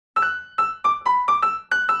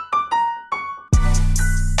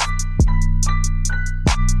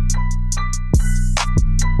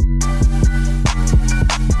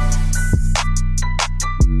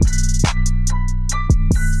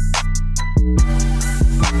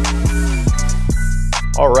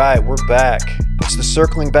All right, we're back. It's the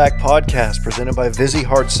Circling Back podcast presented by Vizzy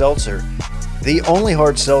Hard Seltzer, the only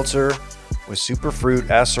hard seltzer with superfruit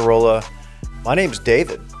acerola. My name's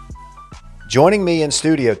David. Joining me in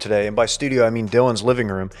studio today, and by studio I mean Dylan's living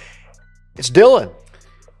room, it's Dylan.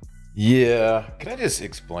 Yeah, can I just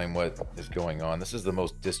explain what is going on? This is the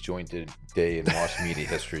most disjointed day in Wash Media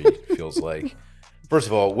history, feels like. First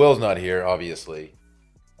of all, Will's not here, obviously.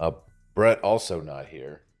 Brett also not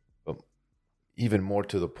here. But even more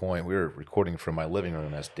to the point, we were recording from my living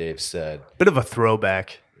room, as Dave said. Bit of a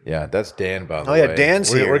throwback. Yeah, that's Dan, by the way. Oh yeah,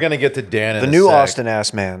 Dan's here. We're going to get to Dan in the a new sec. Austin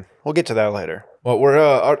ass man. We'll get to that later. Well,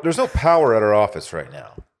 there's no power at our office right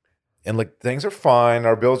now. And like things are fine.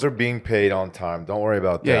 Our bills are being paid on time. Don't worry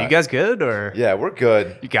about that. Yeah, you guys good or? Yeah, we're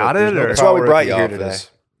good. You got But it, there's no or- That's why we power at brought the you here office.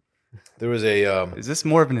 today. There was a Is this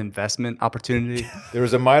more of an investment opportunity? There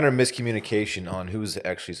was a minor miscommunication on who's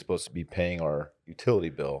actually supposed to be paying our utility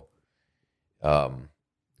bill,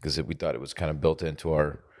 because we thought it was kind of built into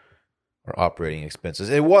our operating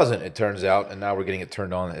expenses. It wasn't, it turns out, and now we're getting it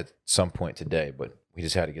turned on at some point today. But we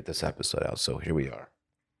just had to get this episode out, so here we are.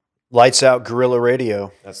 Lights out Guerrilla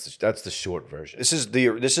Radio. That's the short version. This is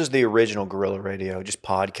the original Guerrilla Radio, just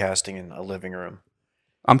podcasting in a living room.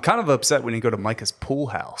 I'm kind of upset when you go to Micah's pool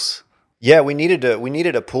house. Yeah, we needed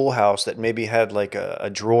a pool house that maybe had like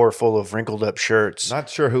a drawer full of wrinkled up shirts. Not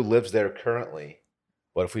sure who lives there currently,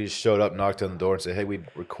 but if we just showed up, knocked on the door, and said, "Hey, we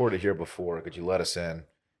recorded here before. Could you let us in?"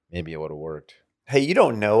 Maybe it would have worked. Hey, you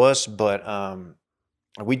don't know us, but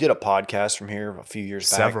we did a podcast from here a few years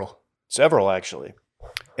back. Several actually.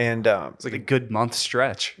 And It's like a good month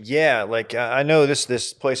stretch. yeah, like I know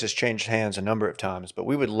this place has changed hands a number of times, but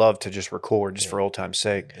we would love to just record just for old time's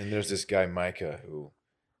sake. And there's this guy Micah who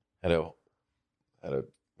had a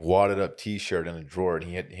wadded up T-shirt in a drawer, and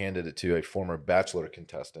he had handed it to a former Bachelor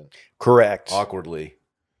contestant Correct. awkwardly.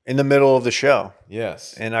 In the middle of the show.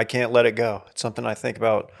 Yes, And I can't let it go. It's something I think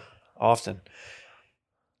about often.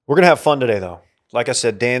 We're going to have fun today, though. Like I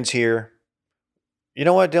said, Dan's here. You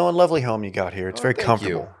know what, Dylan? Lovely home you got here. It's very thank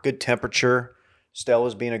comfortable. you. Good temperature.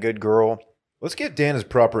 Stella's being a good girl. let's give Dan his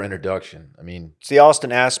proper introduction. I mean, It's the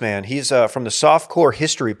Austin Ass Man. He's from the Softcore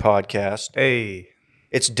History podcast. Hey,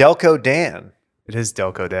 It's Delco Dan. it is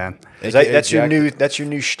Delco Dan. That's your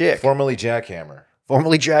new shtick. formerly Jackhammer.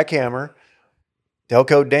 Formerly Jackhammer.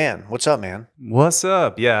 Delco Dan. What's up, man? What's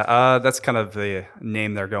up? Yeah, that's kind of the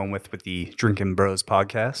name they're going with the Drinking Bros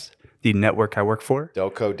podcast, the network I work for.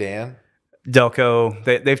 Delco Dan. Delco,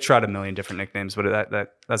 they've tried a million different nicknames, but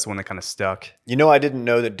that's the one that kind of stuck. You know, I didn't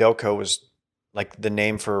know that Delco was like the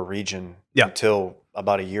name for a region until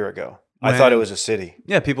about a year ago. I thought it was a city.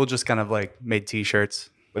 Yeah, people just kind of like made T-shirts.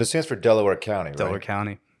 But it stands for Delaware County, right? Delaware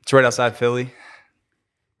County. It's right outside Philly.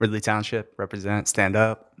 Ridley Township, represent, stand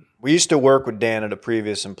up. We used to work with Dan at a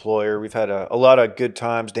previous employer. We've had a lot of good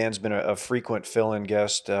times. Dan's been a frequent fill-in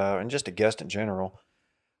guest and just a guest in general.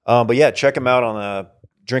 But yeah, check him out on the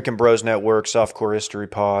Drinking Bros Network, Softcore History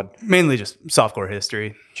Pod. Mainly just softcore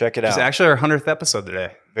history. Check it It's out. actually our 100th episode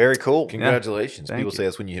today. Very cool. Congratulations. Thank People you. say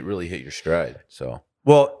that's when you really hit your stride. So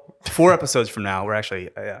Well, 4 episodes from now, we're actually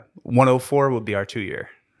 104 will be our 2-year.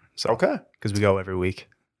 So Okay. because we go every week.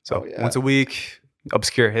 So Oh, yeah. once a week,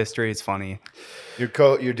 obscure history. It's funny. you're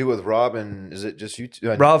due with Rob, and is it just you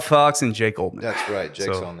two? Rob Fox and Jake Oldman. That's right.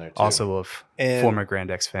 Jake's So, on there too. Also of And- former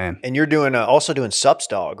Grand X fan. And you're doing also doing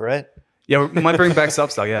Subsdog, right? Yeah, we might bring back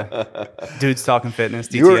Substock. Yeah, dudes talking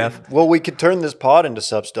fitness. You were- DTF. well, we could turn this pod into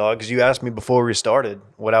Subsdog because you asked me before we started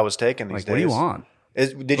what I was taking these Like, days. what do you want?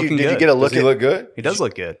 Did you Looking get good. a Does look he at? look good? He does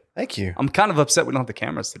look good. Thank you. I'm kind of upset we don't have the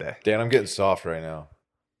cameras today. Dan, I'm getting soft right now.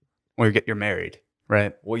 When you're married,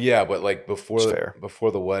 right? Well, yeah, but like before That's fair.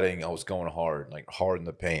 before the wedding, I was going hard, like hard in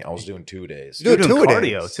the paint. I was doing 2 days. Dude, You're doing 2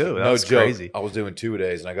 cardio days. too. No That's joke. crazy. I was doing 2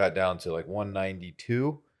 days, and I got down to like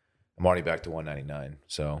 192. I'm already back to 199.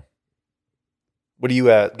 So, What are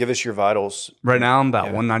you at? Give us your vitals. Right now, I'm about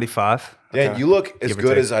Yeah. 195. Dan, Okay. you look as Give or good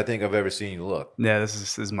take. as I think I've ever seen you look. Yeah,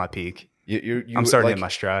 this is my peak. You I'm starting like, to hit my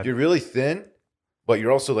stride. You're really thin, but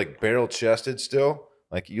you're also like barrel chested still.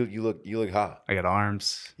 Like you look hot. I got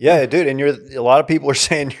arms. Yeah, dude. And a lot of people are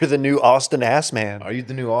saying you're the new Austin Ass Man. Are you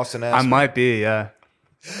the new Austin I ass? might be. Yeah.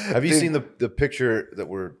 Have you Dude. seen the picture that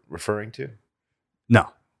we're referring to? No.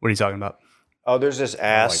 What are you talking about? Oh, there's this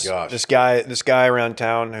ass. gosh. This guy around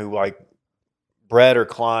town who like Brett or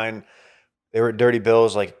Klein, they were at Dirty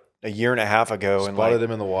Bills like a year and a half ago, and Spotted like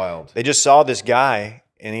him in the wild. they just saw this guy,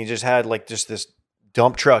 and he just had like just this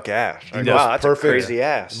dump truck ass. Like, The wow, most that's perfect- a crazy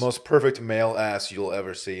ass. The most perfect male ass you'll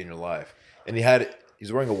ever see in your life. And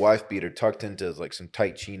he's wearing a wife beater tucked into like some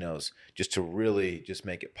tight chinos just to really just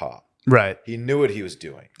make it pop. Right. He knew what he was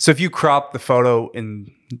doing. So if you crop the photo in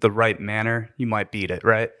the right manner, you might beat it,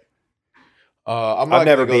 right? I'm not I've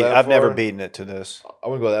never gonna go that never far. beaten it to this. I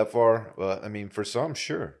wouldn't go that far, but I mean, for some,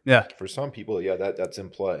 sure. Yeah. For some people, yeah, that's in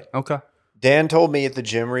play. Okay. Dan told me at the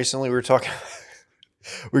gym recently, we were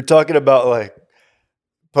talking about like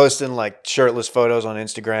posting like shirtless photos on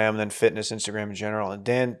Instagram and then fitness Instagram in general. And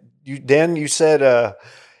Dan, you said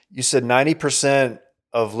 90%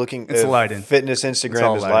 of looking It's lighting. fitness It's Instagram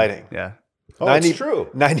all is lighting. Yeah. Oh, 90 it's true.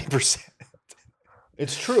 90%.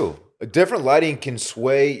 It's true. A different lighting can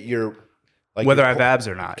sway your Whether your I have abs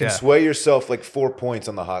or not. can Yeah. sway yourself like 4 points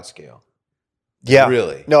on the hot scale. Yeah,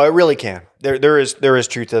 Really? No, it really can. There is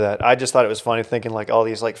truth to that. I just thought it was funny thinking like all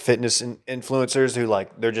these like fitness influencers who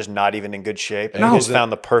like they're just not even in good shape. And No. they just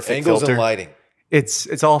found the perfect Angles filter. and lighting.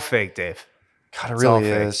 It's all fake, Dave. God, it It's all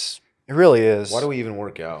really fake. is. It really is. Why do we even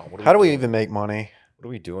work out? How do we doing? even make money? What are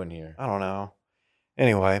we doing here? I don't know.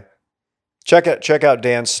 Anyway, check out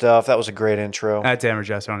Dan's stuff. That was a great intro. At Dan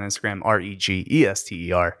Regester on Instagram,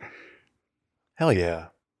 Regester. Hell yeah.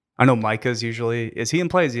 I know Micah's usually. Is he in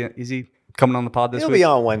play? Is he coming on the pod this He'll week? be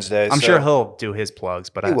on Wednesday. I'm so- sure he'll do his plugs,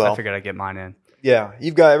 but He I will. figured I'd get mine in. Yeah,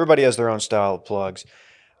 everybody has their own style of plugs.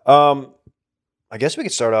 I guess we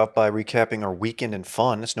could start off by recapping our weekend in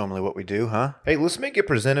fun. That's normally what we do, huh? Hey, let's make it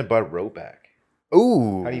presented by Roback.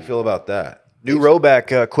 Ooh. How do you feel about that? New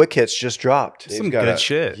Roback quick hits just dropped. Dave's Some got good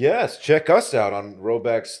shit. Yes, check us out on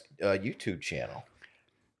Roback's YouTube channel.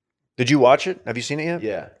 Did you watch it? Have you seen it yet?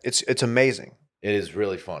 Yeah, It's amazing. it is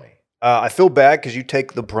really funny. I feel bad because you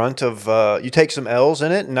take the brunt of you take some L's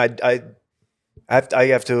in it, and I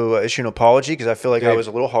have to issue an apology because I feel like I Dave, was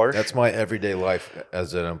a little harsh. That's my everyday life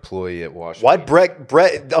as an employee at Washington. Why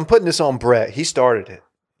Brett? I'm putting this on Brett. He started it.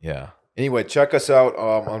 Yeah. Anyway, check us out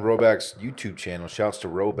on Roback's YouTube channel. Shouts to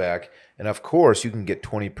Roback. And of course, you can get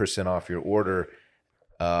 20% off your order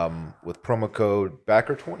with promo code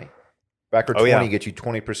BACKER20. BACKER20 Oh, yeah. gets you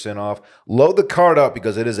 20% off. Load the card up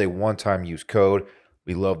because it is a one-time use code.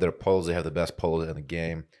 We love their polos. They have the best polos in the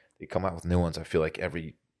game. They come out with new ones, I feel like,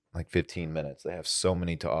 every 15 minutes. They have so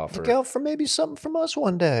many to offer. Look out for maybe something from us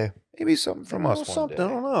one day. Maybe something from us one something. day. I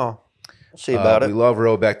don't know. We'll see about it. We love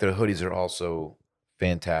Roback. Their hoodies are also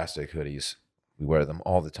fantastic hoodies. We wear them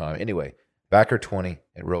all the time. Anyway, Backer20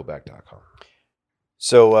 at Roback.com.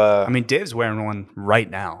 So I mean, Dave's wearing one right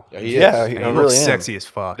now. Yeah, he yeah, is. And I he really looks am. sexy as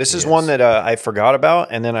fuck. This is Yes. one that I forgot about,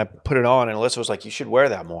 and then I put it on, and Alyssa was like, "You should wear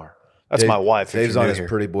that more." That's Dave- my wife. if Dave's you're on new his here.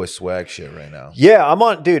 pretty boy swag shit right now. Yeah, I'm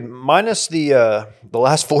on, dude. Minus the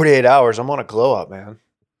last 48 hours, I'm on a glow up, man.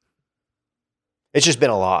 It's just been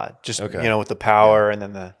a lot, just Okay. with the power and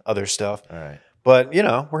then the other stuff. All right. But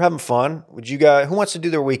we're having fun. Would you guys? Who wants to do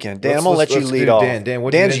their weekend? Dan, I'm gonna let you lead do off. Dan,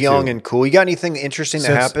 what'd you Dan's get young into? and cool. You got anything interesting that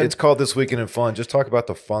Since happened? it's called This Weekend in Fun, just talk about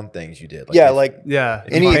the fun things you did. yeah, if- like Yeah.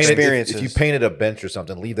 if any you painted- experiences. If you painted a bench or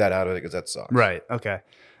something, leave that out of it because that sucks. Right. Okay.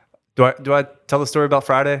 Do I tell the story about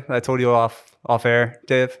Friday that I told you off air,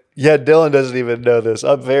 Dave? yeah, Dylan doesn't even know this.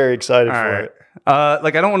 I'm very excited All for right. it.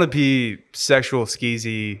 Like I don't want to be sexual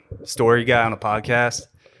skeezy story guy on a podcast,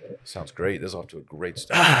 Sounds great. This is off to a great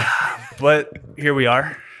start. but here we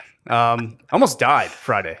are. Almost died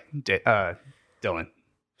Friday, Dylan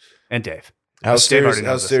and Dave. How Dave already serious? How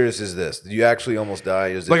knows this. serious is this? Did you actually almost die?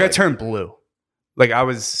 Is it Like I turned blue. Like I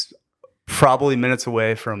was probably minutes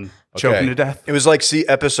away from choking Okay. to death. It was like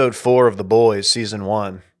episode 4 of The Boys, season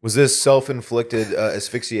 1. Was this self-inflicted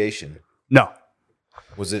asphyxiation? No,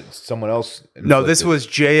 Was it someone else? no, this inflicted? was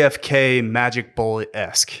JFK Magic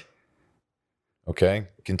Bullet-esque. Okay,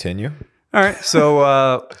 continue. All right,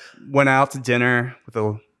 so went out to dinner with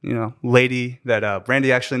a lady that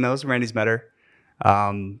Randy actually knows. Randy's met her.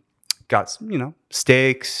 Got some,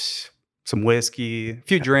 steaks, some whiskey, a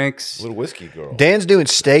few drinks. Little whiskey girl. Dan's doing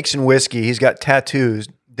steaks and whiskey. He's got tattoos.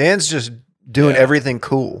 Dan's just doing Yeah. everything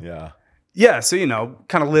cool. Yeah. Yeah, so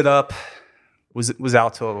kind of lit up. Was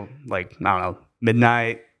out till like I don't know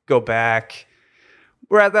midnight. Go back.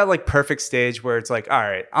 We're at that perfect stage where it's like, all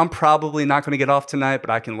right, I'm probably not going to get off tonight, but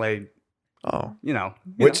I can lay. Oh,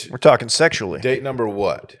 Which we're talking sexually. date number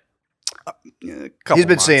what? A couple He's been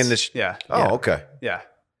months. saying this. Yeah. Oh, okay. Yeah.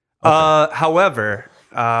 However,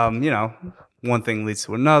 one thing leads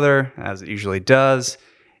to another, as it usually does.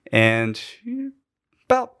 And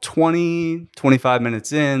about 20, 25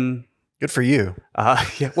 minutes in, Good for you.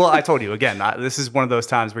 yeah, well, I told you again, this is one of those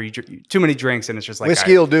times where you drink too many drinks and it's just like,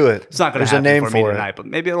 Whiskey all will do it. it's not going to There's a happen name for me for it. tonight, but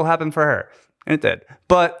maybe it'll happen for her. And it did.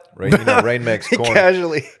 But Rain makes corn.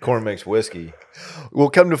 Casually. Corn makes whiskey.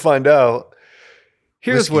 We'll come to find out.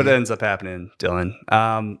 here's what Whiskey. ends up happening, Dylan.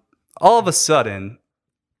 All of a sudden,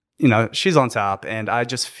 she's on top and I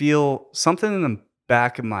just feel something in the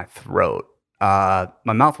back of my throat.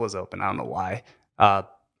 My mouth was open. I don't know why.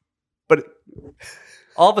 But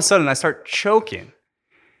all of a sudden, I start choking.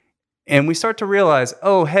 And we start to realize,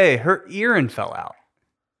 oh, hey, her earring fell out.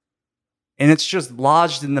 And it's just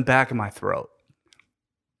lodged in the back of my throat.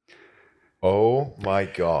 Oh, my I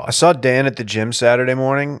God. saw Dan at the gym Saturday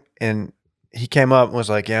morning, and he came up and was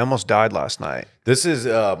like, "Yeah, I almost died last night." This is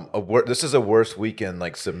a worst weekend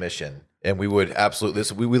like submission. And we would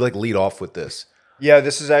absolutely, we like lead off with this. Yeah,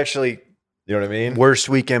 this is actually You know what I mean? worst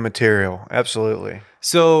weekend material. Absolutely.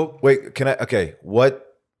 So Wait,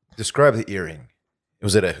 describe the earring.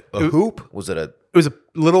 Was it a hoop? Was it a, it was a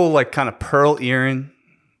little like kind of pearl earring,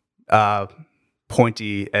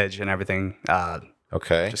 pointy edge and everything.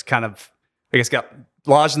 okay. Just kind of, I guess, got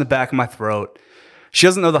lodged in the back of my throat. She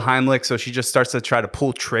doesn't know the Heimlich, so she just starts to try to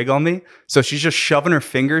pull trig on me. So she's just shoving her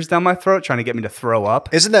fingers down my throat, trying to get me to throw up.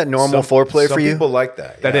 Isn't that normal foreplay for Some you? people like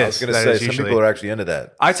that. That Yeah, is. I was going That to is say, some usually. people are actually into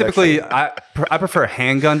that. I typically, I prefer a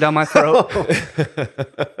handgun down my throat.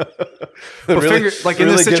 But finger, like in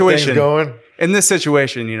this situation, going. in this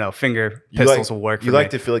situation, you know, finger pistols will work for You me.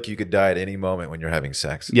 like to feel like you could die at any moment when you're having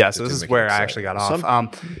sex. Yeah, so It this doesn't is make where any I sense. actually got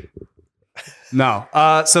off.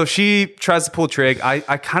 No. So she tries to pull trig. I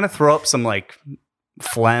kind of throw up some like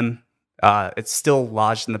phlegm. It's still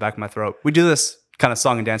lodged in the back of my throat. We do this kind of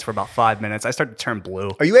song and dance for about 5 minutes. I start to turn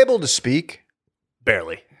blue. Are you able to speak?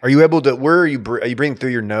 Barely. Are you able to? Where are you? Are you breathing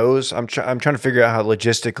through your nose? I'm trying to figure out how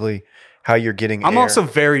logistically how you're getting. I'm air. also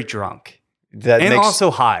very drunk that and makes,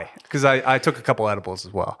 also high because I took a couple edibles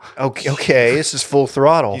as well. okay. This is full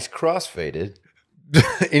throttle. He's crossfaded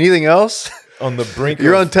Anything else? on the brink.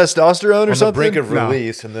 You're on of, testosterone or on the something? brink of No.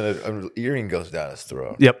 release, and then an earring goes down his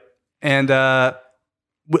throat. Yep. And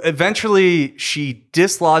eventually she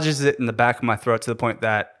dislodges it in the back of my throat to the point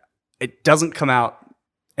that it doesn't come out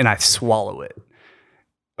and I swallow it,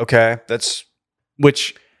 Okay, that's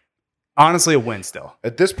which honestly a win still.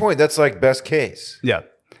 At this point, that's like best case. Yeah.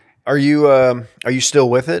 Are you still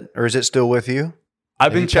with it, or is it still with you? I've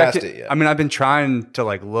Have been you passed checking. it yet? I mean, I've been trying to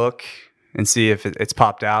like look and see if it's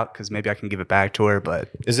popped out because maybe I can give it back to her, but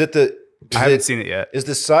Is it the? I haven't seen it yet. Is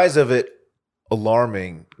the size of it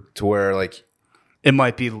alarming to where like It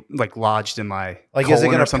might be like lodged in my colon is it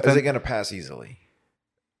or gonna something. is it gonna pass easily?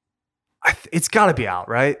 It's got to be out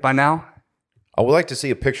right by now. I would like to see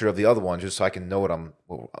a picture of the other one just so I can know what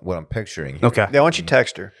I'm picturing. Here. Okay. Yeah, why don't you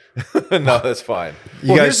text her? No, that's fine. You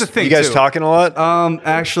Well, guys, here's the thing, you guys too. talking a lot?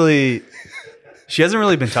 Actually, she hasn't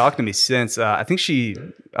really been talking to me since. I think she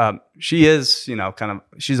is, you know, kind of.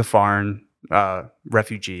 She's a foreign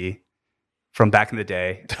refugee from back in the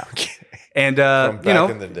day, Okay. and From you back know,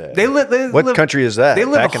 in the day. they What live, country is that? They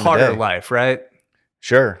live Back a in the harder day. life, right?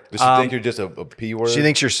 Sure. Does she think you're just a P word? She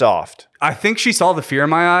thinks you're soft. I think she saw the fear in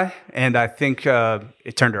my eye, and I think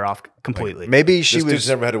it turned her off completely. Maybe she this dude's was.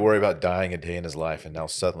 never had to worry about dying a day in his life, and now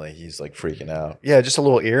suddenly he's like freaking out. Yeah, just a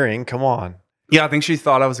little earring. Come on. Yeah, I think she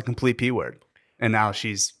thought I was a complete P word, and now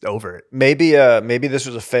she's over it. Maybe this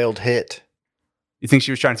was a failed hit. You think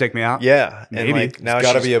she was trying to take me out? Yeah, and Maybe. like, now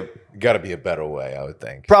There's she's gotta be a better way, I would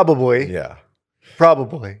think. probably. Yeah.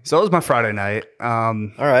 Probably. So that was my Friday night. All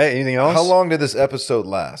right. Anything else? How long did this episode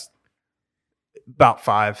last? About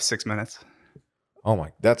 5-6 minutes. Oh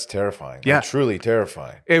my, that's terrifying. Yeah. Like, truly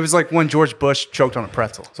terrifying. It was like when George Bush choked on a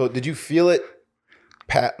pretzel. So did you feel it?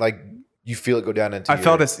 Like you feel it go down into? I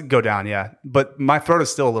felt it go down, yeah, but my throat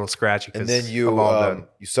is still a little scratchy. and then you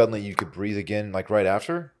you could breathe again, like right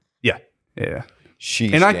after. yeah.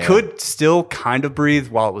 Sheesh, And I Dan. could still kind of breathe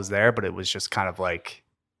while it was there, but it was just kind of like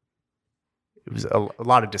it was a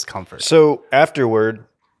lot of discomfort. So afterward,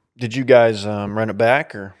 did you guys run it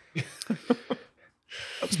back or?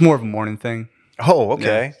 It was more of a morning thing. Oh,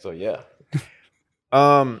 okay. So yeah.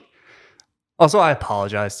 Also, I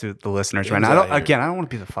apologize to the listeners right Dan's now. out here. I don't want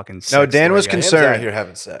to be the fucking. No, sex Dan story was guy. Dan's concerned. out here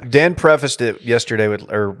having sex. Dan prefaced it yesterday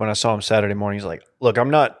when I saw him Saturday morning. He's like, "Look,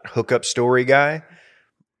 I'm not hookup story guy."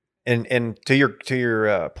 And to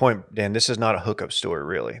your point, Dan, this is not a hookup story,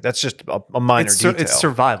 really. That's just a minor detail. It's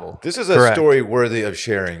survival. This is a Correct. story worthy of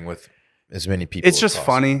sharing with as many people. It's as just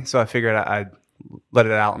possible. funny, so I figured I'd let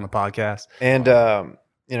it out on the podcast. And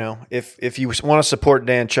you know, if you want to support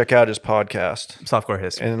Dan, check out his podcast Softcore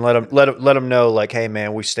history. and let him know, like, hey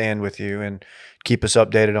man, we stand with you and keep us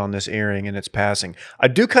updated on this earring and its passing. I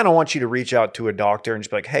do kind of want you to reach out to a doctor and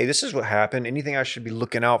just be like, hey, this is what happened. Anything I should be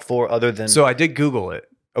looking out for other than So I did Google it.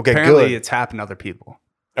 okay, Apparently, good, it's happened to other people.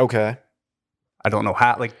 okay. I don't know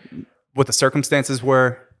how, like, what the circumstances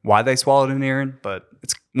were, why they swallowed an earring, but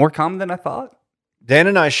it's more common than I thought. Dan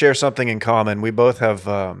and I share something in common. We both have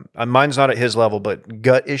mine's not at his level, but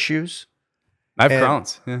gut issues. I have And-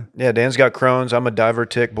 Crohn's. Yeah. Yeah, Dan's got Crohn's. I'm a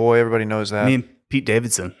divertic boy. Everybody knows that. Me and Pete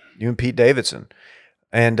Davidson. You and Pete Davidson.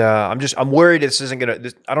 And I'm worried this isn't gonna.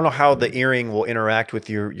 I don't know how the earring will interact with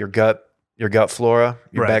your gut flora,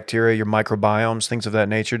 your bacteria, your microbiomes, things of that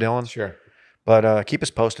nature, Dylan. Sure. But keep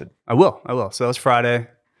us posted. I will. So that was Friday.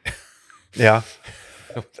 Yeah.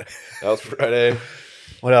 That was Friday.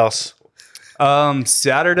 What else?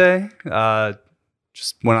 Saturday,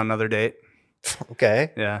 just went on another date.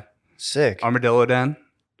 Okay. Yeah. Sick. Armadillo Den,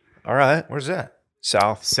 All right. Where's that?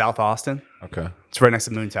 South Austin. Okay. It's right next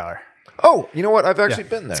to Moon Tower. Oh, you know what? I've actually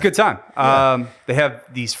been there. It's a good time. They have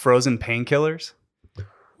these frozen painkillers.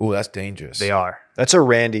 Ooh, that's dangerous. They are. That's a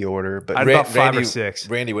Randy order, but I'd about 5 or 6.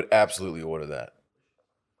 Randy would absolutely order that.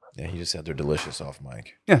 Yeah, he just said they're delicious off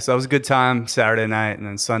mic. Yeah, so that was a good time Saturday night. And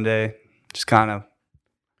then Sunday, just kind of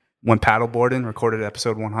went paddleboarding, recorded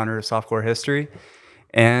episode 100 of Softcore History,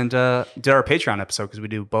 and did our Patreon episode because we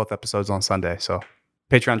do both episodes on Sunday. So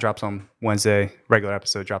Patreon drops on Wednesday, regular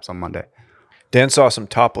episode drops on Monday. Dan saw some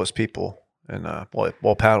topless people and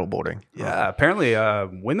while paddleboarding. Yeah, apparently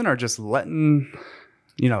women are just letting,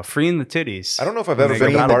 freeing the titties. I don't know if I've ever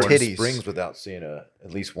been to the Barton titties. Springs without seeing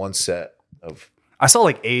at least one set of I saw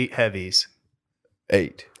like 8 heavies.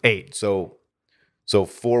 8. 8. So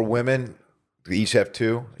 4 women, they each have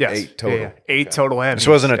 2? Yes. 8 total. Yeah. 8 total heavies. This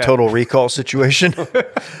wasn't a total recall situation,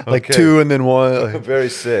 like 2 and then 1. Like, Very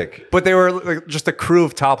sick. But they were like just a crew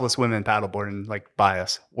of topless women paddleboarding like by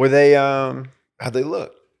us. were they? How'd they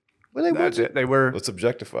look? That's it. They were. Let's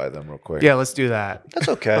objectify them real quick. Yeah, let's do that. That's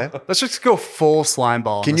okay. Let's just go full slime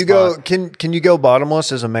ball. Can you go? Can you go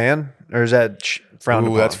bottomless as a man, or is that frowned Ooh,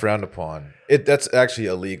 upon? that's frowned upon. That's actually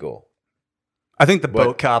illegal. I think the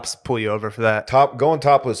boat cops pull you over for that. Going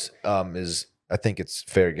topless is, I think it's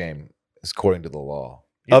fair game, according to the law.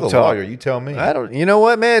 Up You're the top. lawyer, you tell me. I don't. You know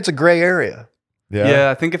what, man? It's a gray area. Yeah,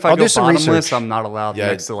 I think if I I'll go do some bottomless, research. I'm not allowed Yeah.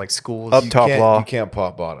 next to like schools. Up You top can't- law. You can't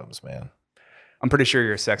pop bottoms, man. I'm pretty sure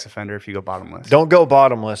you're a sex offender if you go bottomless. Don't go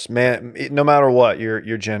bottomless, man. No matter what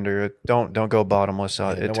your gender, don't go bottomless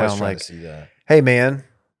at Nobody's town. trying Like, to see that. hey, man,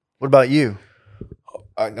 what about you?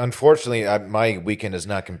 Unfortunately, my weekend does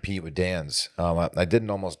not compete with Dan's. I didn't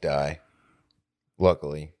almost die,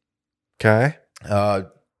 luckily. Okay.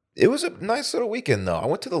 It was a nice little weekend, though. I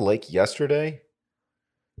went to the lake yesterday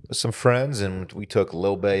with some friends, and we took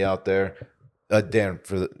Lil Bay out there. Dan,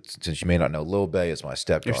 since you may not know, Lil Bay is my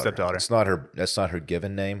stepdaughter. Your stepdaughter. That's not her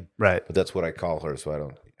given name, Right. but that's what I call her, so I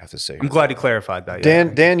don't have to say. I'm glad you clarified that.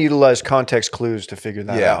 Dan utilized context clues to figure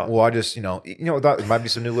that Yeah. out Well, I just there might be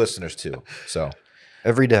some new listeners too. So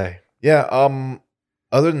every day. yeah.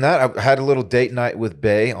 Other than that, I had a little date night with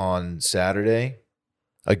Bay on Saturday.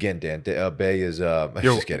 Again, Dan, Bay is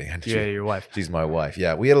just kidding. Yeah, your wife. She's my wife.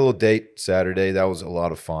 Yeah, we had a little date Saturday. That was a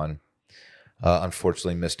lot of fun.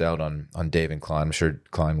 Unfortunately, missed out on Dave and Klein. I'm sure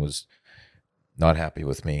Klein was not happy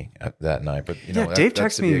with me that night. But Dave that's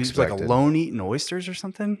texted to me be he was like expected. alone eating oysters or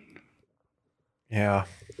something. Yeah.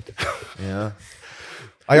 Yeah.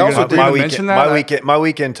 I I also also did- my mention weekend. that? My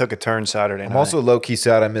weekend took a turn Saturday night. I'm also low key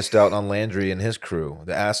sad I missed out on Landry and his crew,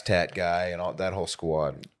 the Asstat guy and all that whole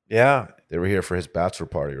squad. Yeah. They were here for his bachelor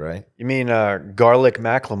party, right? You mean Garlic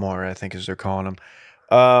Macklemore? I think is they're calling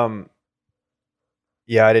him.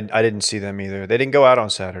 Yeah, I didn't see them either. They didn't go out on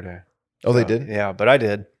Saturday. Oh, they did? Yeah, but I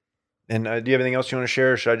did. And do you have anything else you want to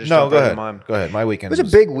share? Or should I just No, jump go right ahead. into mine? Go ahead. My It weekend was a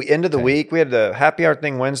big end of the okay. week. We had the happy hour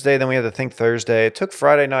thing Wednesday, then we had the thing Thursday. It took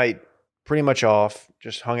Friday night pretty much off.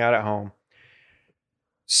 Just hung out at home.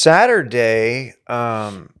 Saturday,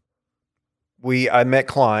 I met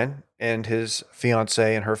Klein and his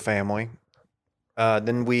fiance and her family.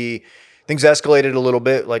 Then things escalated a little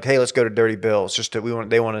bit. Like, hey, let's go to Dirty Bill's.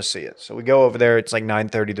 They want to see it. So we go over there. It's like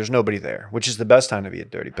 9:30. There's nobody there, which is the best time to be at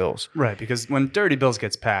Dirty Bill's. Right, because when Dirty Bills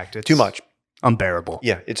gets packed, it's Too much. unbearable.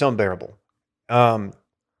 Yeah, it's unbearable.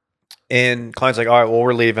 And Klein's like, all right, well,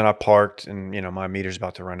 we're leaving. I parked and, my meter's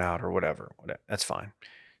about to run out or whatever. That's fine.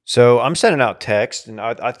 So I'm sending out text, and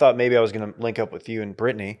I thought maybe I was going to link up with you and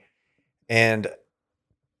Brittany. And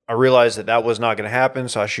I realized that was not going to happen.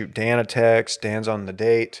 So I shoot Dan a text. Dan's on the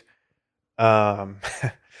date. So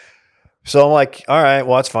I'm like, all right,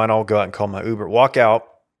 well, that's fine. I'll go out and call my Uber. Walk out,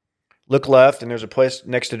 look left, and there's a place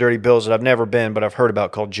next to Dirty Bill's that I've never been, but I've heard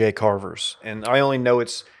about called Jay Carver's. And I only know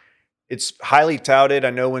it's highly touted. I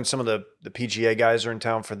know when some of the PGA guys are in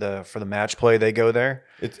town for the match play, they go there.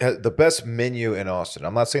 It has the best menu in Austin.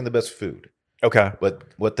 I'm not saying the best food, Okay. but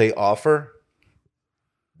what they offer,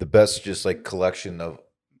 the best just like collection of.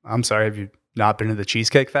 I'm sorry, have you not been to the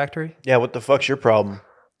Cheesecake Factory? Yeah, what the fuck's your problem?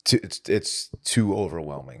 It's too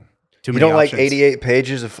overwhelming. Too You many don't like options. 88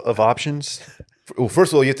 pages of options? Well,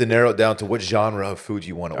 first of all, you have to narrow it down to what genre of food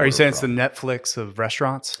you want to order. Are you saying from. it's the Netflix of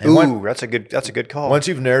restaurants? Ooh, that's a good call. Once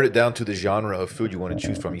you've narrowed it down to the genre of food you want to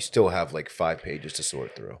choose from, you still have like 5 pages to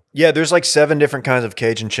sort through. Yeah, there's like 7 different kinds of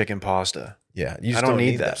Cajun chicken pasta. Yeah, you I just don't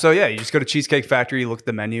need that. So yeah, you just go to Cheesecake Factory, you look at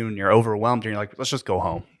the menu, and you're overwhelmed, and you're like, let's just go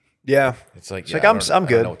home. Yeah. It's like, like, I I'm don't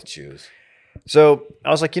good. know what to choose. So I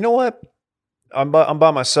was like, you know what? I'm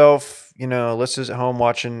by myself. You know, Alyssa's at home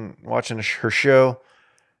watching her show.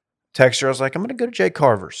 Text her. I was like, I'm going to go to Jay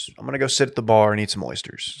Carver's. I'm going to go sit at the bar and eat some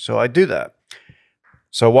oysters. So I do that.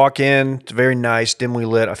 So I walk in. It's very nice, dimly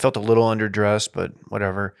lit. I felt a little underdressed, but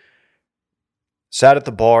whatever. Sat at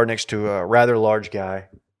the bar next to a rather large guy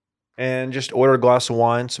and just ordered a glass of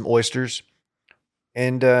wine, some oysters,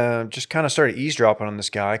 and just kind of started eavesdropping on this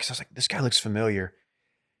guy because I was like, this guy looks familiar.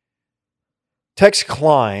 Text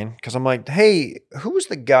Klein because I'm like, hey, who was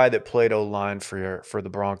the guy that played O-line for the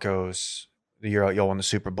Broncos the year y'all won the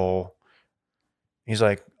Super Bowl? He's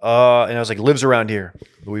like, and I was like, lives around here.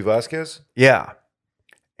 Louis Vasquez? Yeah.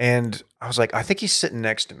 And I was like, I think he's sitting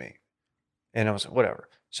next to me. And I was like, whatever.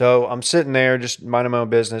 So I'm sitting there just minding my own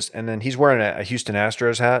business. And then he's wearing a Houston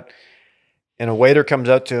Astros hat. And a waiter comes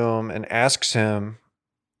up to him and asks him,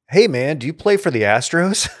 hey, man, do you play for the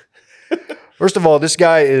Astros? First of all, this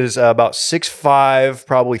guy is about 6'5",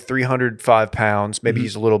 probably 305 pounds. Maybe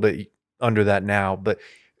he's a little bit under that now, but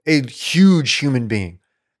a huge human being.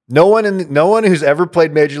 No one who's ever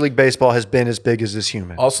played Major League Baseball has been as big as this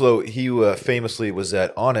human. Also, he famously was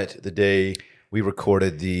on it the day we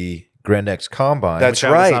recorded the Grand X Combine. That's which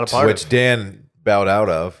I was right. not a part which of. Dan bowed out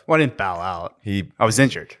of. Well, I didn't bow out. He I was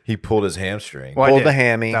injured. pulled his hamstring. Well, I Pulled did. the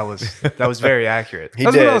hammy. That was very accurate. He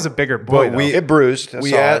That's when did. I was a bigger boy. But we- though. It bruised.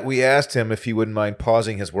 We asked him if he wouldn't mind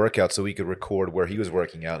pausing his workout so we could record where he was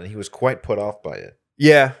working out, and he was quite put off by it.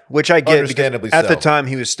 Yeah, which I get because Understandably at the so. time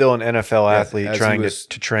he was still an NFL athlete as he trying was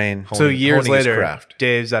to train. So years honing his later, craft.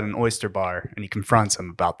 Dave's at an oyster bar and he confronts him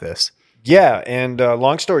about this. Yeah, and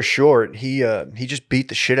long story short, he just beat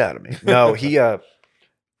the shit out of me. No,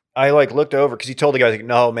 I like looked over because he told the guy, like,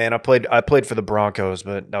 no, man, I played for the Broncos,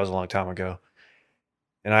 but that was a long time ago.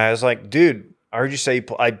 And I was like, dude, I heard you say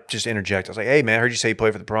I just interject. I was like, hey, man, I heard you say you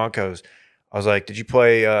played for the Broncos. I was like, did you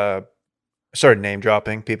play? I started name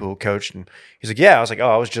dropping people who coached, and he's like, yeah. I was like, oh,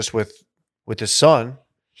 I was just with his son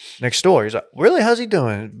next door. He's like, really? How's he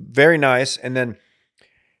doing? Very nice. And then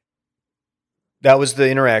that was the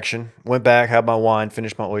interaction. Went back, had my wine,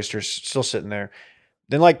 finished my oysters, still sitting there.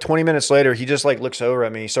 Then like 20 minutes later, he just like looks over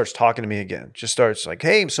at me. He starts talking to me again. Just starts like,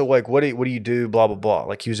 hey, so like, what do you do? Blah, blah, blah.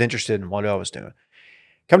 Like he was interested in what I was doing.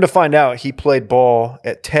 Come to find out, he played ball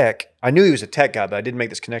at Tech. I knew he was a Tech guy, but I didn't make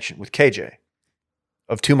this connection with KJ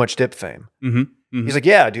of Too Much Dip fame. Mm-hmm. He's like,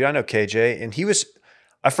 yeah, dude, I know KJ. And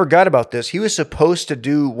I forgot about this. He was supposed to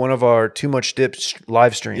do one of our Too Much Dip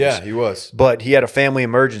live streams. Yeah, he was. But he had a family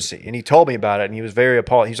emergency and he told me about it and he was very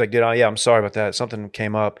appalled. He's like, dude, yeah, I'm sorry about that. Something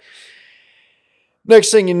came up.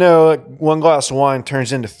 Next thing you know, one glass of wine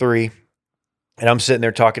turns into 3 and I'm sitting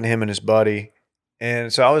there talking to him and his buddy.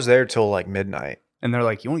 And so I was there till like midnight. And they're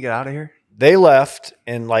like, you want to get out of here? They left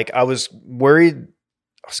and like I was worried.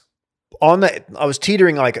 I was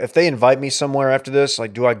teetering like if they invite me somewhere after this,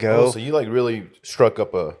 like do I go? Oh, so you like really struck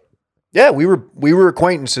up a Yeah, we were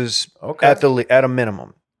acquaintances Okay. at a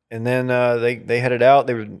minimum. And then they headed out.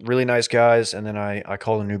 They were really nice guys. And then I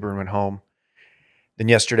called an Uber and went home. Then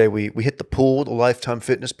yesterday we hit the pool, the Lifetime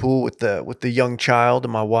Fitness pool with the young child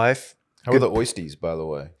and my wife. How are the oysters, by the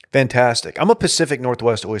way? Fantastic. I'm a Pacific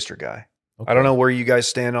Northwest oyster guy. Okay. I don't know where you guys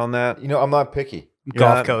stand on that. You know, I'm not picky.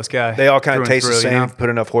 Gulf Yeah, Coast guy. They all kind Through of and taste the through, same. you know? Put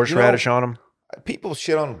enough horseradish on them. People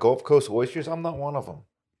shit on Gulf Coast oysters. I'm not one of them.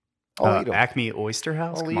 I'll eat them. Acme Oyster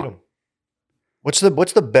House? I'll Come eat on. them. What's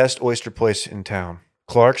the best oyster place in town?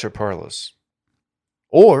 Clark's or Parla's?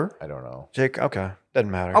 Or I don't know. Jake? Okay,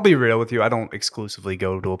 doesn't matter. I'll be real with you. I don't exclusively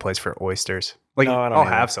go to a place for oysters. Like, No, I don't I'll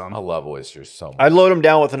either. have some. I love oysters so much. I load them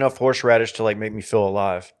down with enough horseradish to like make me feel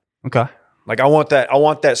alive. Okay. Like I want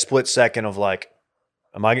that split second of like,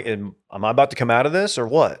 am I about to come out of this or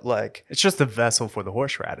what? Like It's just a vessel for the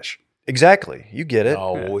horseradish. exactly, you get it.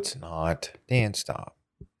 No, it's not. Dan, stop.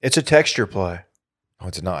 It's a texture play. No,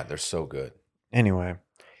 it's not. They're so good. Anyway,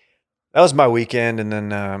 that was my weekend, and then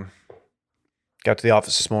got to the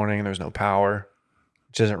office this morning and there was no power,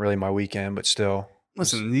 which isn't really my weekend, but still.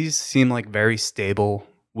 Listen, these seem like very stable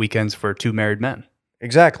weekends for 2 married men.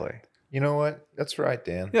 Exactly. You know what? That's right,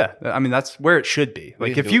 Dan. Yeah. I mean, that's where it should be. We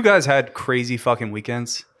Like, didn't if do you it. guys had crazy fucking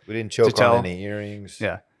weekends, We didn't choke tell. on any earrings.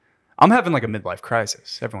 yeah. I'm having like a midlife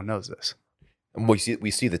crisis. Everyone knows this. And we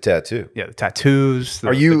see the tattoo. Yeah. The tattoos,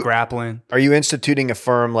 the grappling. Are you instituting a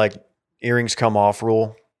firm like earrings come off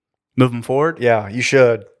rule? Moving forward? Yeah, you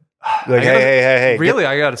should. Like, hey. Really,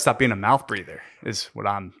 I got to stop being a mouth breather. Is what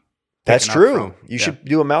I'm. That's picking up true. from. You should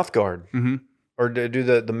do a mouth guard. Mm-hmm. Or do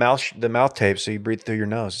the mouth tape so you breathe through your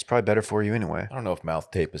nose. It's probably better for you anyway. I don't know if mouth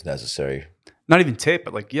tape is necessary. Not even tape,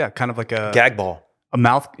 but like kind of like a Gag ball. A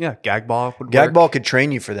mouth, gag ball would Gag work. ball could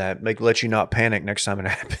train you for that. Let you not panic next time it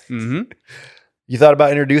happens. Mm-hmm. You thought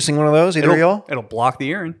about introducing one of those, either of y'all? It'll block the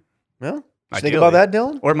urine. No. Think about that,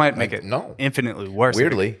 Dylan? Or it might make it no. infinitely worse.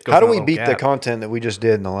 Weirdly. How How do we beat the content that we just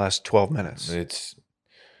did in the last 12 minutes? I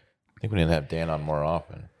think we need to have Dan on more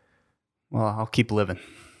often. Well, I'll keep living.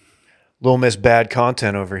 Little Miss Bad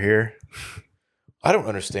Content over here. I don't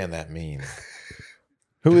understand that meme.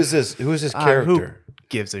 Who is this? Who is this character? Who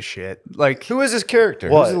gives a shit? Like, Who is this character?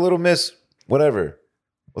 What? Who's the little miss? Whatever.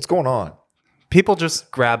 What's going on? people just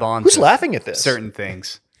grab on Who's to laughing at this? certain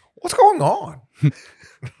things. What's going on?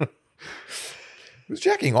 Who's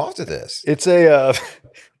jacking off to this? It's a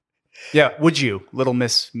Yeah, would you, Little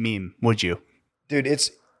Miss meme? Would you? dude.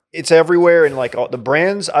 It's everywhere, and like all the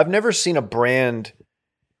brands. I've never seen a brand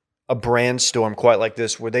storm quite like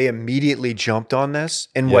this, where they immediately jumped on this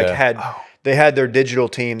and like Yeah. they had their digital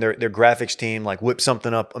team, their graphics team, like whip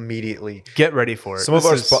something up immediately. Get ready for it. Some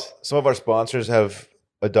of our sponsors have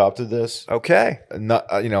adopted this. Okay, Not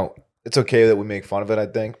it's okay that we make fun of it. I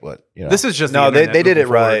think, but This is just no, the internet they did it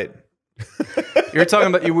moving forward. right. You're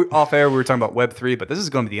talking about off air. We were talking about Web3, but this is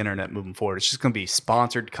going to be the internet moving forward. It's just going to be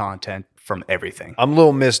sponsored content from everything. I'm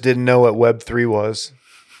Little Miss didn't know what Web3 was.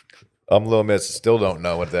 I'm Lil Miss. Still don't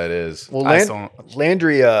know what that is. Well, I don't.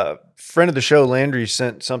 Landry, friend of the show, Landry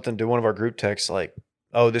sent something to one of our group texts like,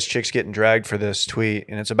 "Oh, this chick's getting dragged for this tweet,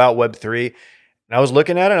 and it's about Web3." And I was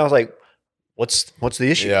looking at it, and I was like, "What's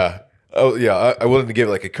the issue?" Yeah. Oh yeah. I wanted to give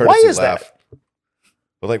like a courtesy Why is laugh. that?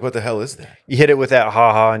 But like, what the hell is that? You hit it with that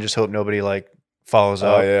ha and just hope nobody like follows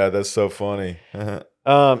Oh up. yeah, that's so funny. Yeah,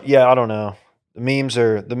 I don't know. The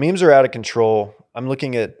memes are out of control. I'm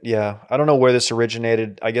looking at I don't know where this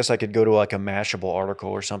originated. I guess I could go to like a Mashable article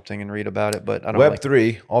or something and read about it, but I don't Web like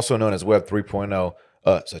 3, also known as Web 3.0,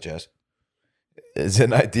 such as, is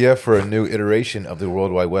an idea for a new iteration of the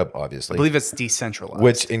World Wide Web, I obviously, believe it's decentralized.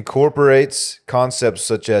 which incorporates concepts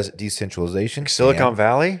such as decentralization, Silicon and,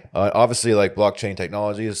 Valley. obviously like blockchain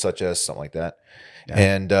technologies, such as something like that,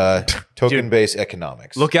 and token-based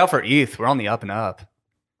economics. Look out for ETH. We're on the up and up.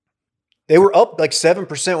 They were up like 7%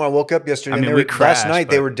 when I woke up yesterday. I mean, and we last crashed, night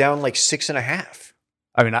they but- were down like 6.5.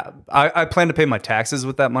 I mean, I plan to pay my taxes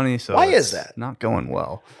with that money. So Why is it's that? not going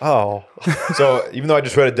well? Oh, So even though I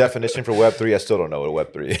just read a definition for Web 3, I still don't know what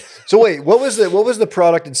Web 3 is. so wait, what was the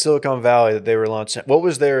product in Silicon Valley that they were launching? What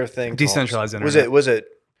was their thing? called? Decentralized internet. Was it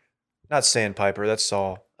not Sandpiper? That's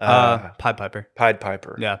Saul. Pied Piper. Pied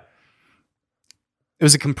Piper. Yeah. It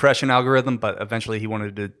was a compression algorithm, but eventually he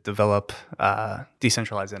wanted to develop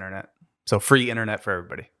decentralized internet. So free internet for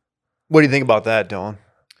everybody. What do you think about that, Dylan?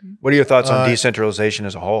 What are your thoughts on Uh, decentralization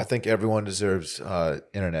as a whole? I think everyone deserves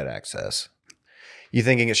internet access. You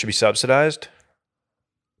thinking it should be subsidized?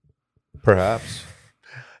 Perhaps.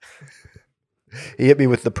 He hit me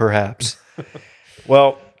with the perhaps.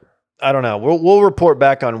 Well, I don't know. We'll report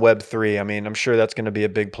back on Web3. I mean, I'm sure that's going to be a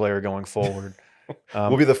big player going forward.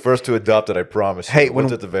 We'll be the first to adopt it, I promise. Hey,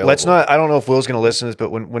 once it's available. let's not. I don't know if Will's going to listen to this, but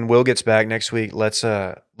when Will gets back next week, let's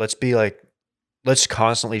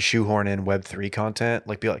constantly shoehorn in Web3 content.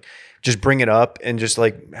 Like, be like, just bring it up and just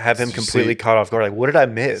like have him completely caught off guard. Like, what did I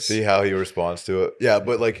miss? see how he responds to it. Yeah,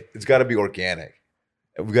 but like it's got to be organic.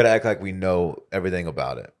 We got to act like we know everything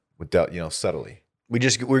about it without, subtly. We're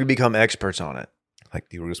gonna become experts on it. Like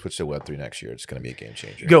we're gonna switch to Web3 next year. It's gonna be a game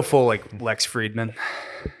changer. Go full like Lex Friedman.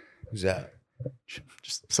 Who's that?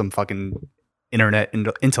 Just some fucking internet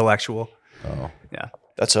intellectual. Oh, Yeah.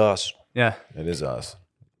 That's us. Yeah. it is us.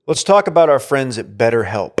 Let's talk about our friends at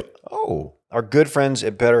BetterHelp. Oh, Our good friends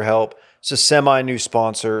at BetterHelp. It's a semi-new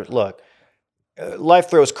sponsor. Look, life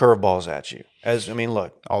throws curveballs at you.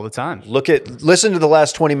 Look, All the time. listen to the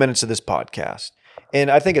last 20 minutes of this podcast.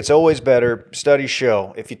 And I think it's always better, studies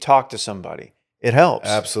show, if you talk to somebody, it helps.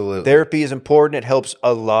 absolutely. Therapy is important. It helps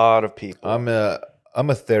a lot of people. I'm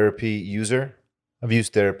a therapy user. I've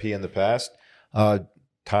used therapy in the past.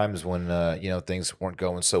 Times when things weren't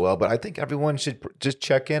going so well, but I think everyone should just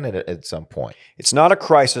check in at some point. It's not a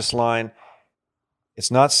crisis line.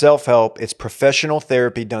 It's not self-help. It's professional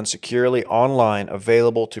therapy done securely online,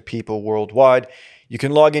 available to people worldwide. You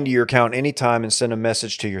can log into your account anytime and send a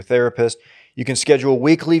message to your therapist. You can schedule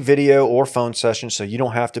weekly video or phone sessions so you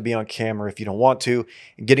don't have to be on camera if you don't want to.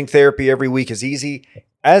 And getting therapy every week is easy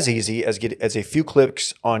as a few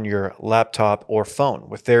clicks on your laptop or phone.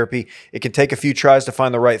 With therapy, it can take a few tries to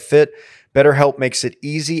find the right fit. BetterHelp makes it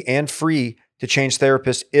easy and free to change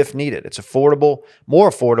therapists if needed. It's affordable, more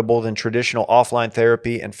affordable than traditional offline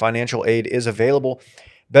therapy, and financial aid is available.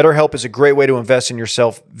 BetterHelp is a great way to invest in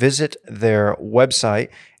yourself. Visit their website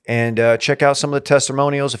and check out some of the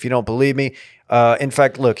testimonials if you don't believe me. In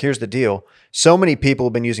fact, look, here's the deal. So many people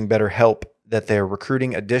have been using BetterHelp that they're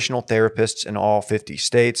recruiting additional therapists in all 50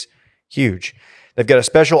 states. Huge. They've got a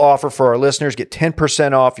special offer for our listeners. Get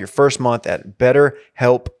 10% off your first month at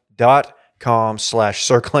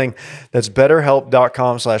betterhelp.com/circling. That's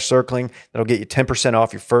betterhelp.com/circling. That'll get you 10%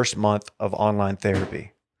 off your first month of online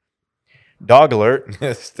therapy. Dog alert.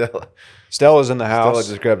 Stella's in the house. Stella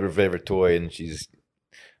just grabbed her favorite toy and she's,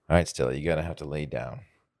 all right, Stella, you're going to have to lay down.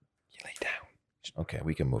 You lay down. Okay,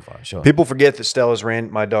 we can move on. Sure. People forget that Stella's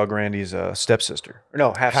my dog Randy's stepsister. Or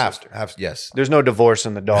no, half-sister. Yes. There's no divorce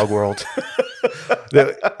in the dog world.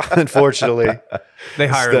 Unfortunately. They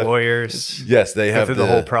hire lawyers. Yes, they have through the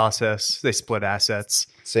whole process. They split assets.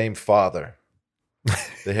 Same father.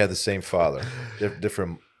 They had the same father.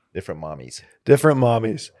 Different mommies. Different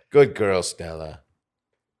mommies. Good girl, Stella.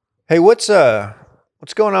 Hey, what's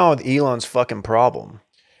going on with Elon's fucking problem?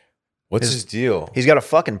 What's his deal? He's got a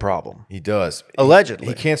fucking problem. He does. Allegedly.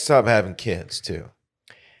 He can't stop having kids, too.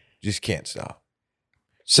 Just can't stop.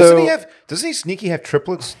 So doesn't he sneaky have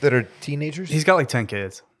triplets that are teenagers? He's got like 10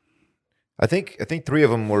 kids. I think 3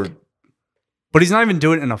 of them were. But he's not even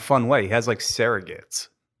doing it in a fun way. He has like surrogates.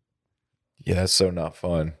 Yeah, that's so not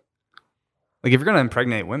fun. Like if you're going to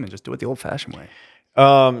impregnate women, just do it the old fashioned way.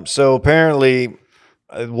 So apparently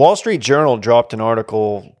Wall Street Journal dropped an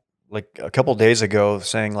article like a couple days ago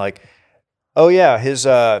saying like, oh yeah, his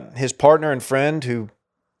partner and friend who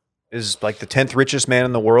is like the 10th richest man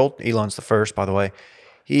in the world. Elon's the first, by the way.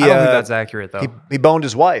 I don't think that's accurate though. He boned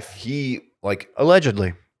his wife. He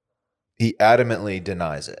Allegedly. He adamantly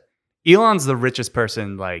denies it. Elon's the richest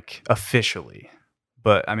person like officially.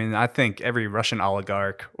 But I mean, I think every Russian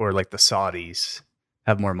oligarch or like the Saudis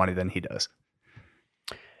have more money than he does.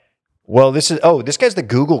 Well, this guy's the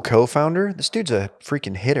Google co-founder. This dude's a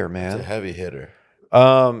freaking hitter, man. He's a heavy hitter.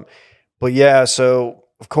 But yeah, so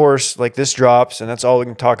of course, like this drops, and that's all we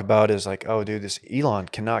can talk about is like, oh, dude, this Elon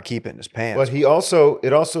cannot keep it in his pants. But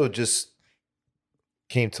it also just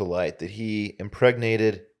came to light that he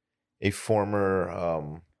impregnated a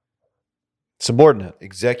former subordinate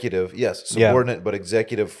executive. Yes, subordinate, but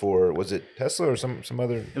executive for, was it Tesla or some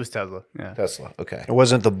other? It was Tesla. Yeah. Tesla. Okay. It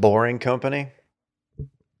wasn't the Boring Company.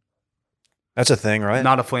 That's a thing, right?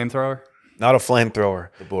 Not a flamethrower. Not a flamethrower.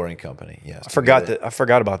 The Boring Company. Yes. I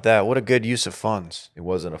forgot about that. What a good use of funds. It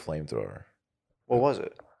wasn't a flamethrower. What was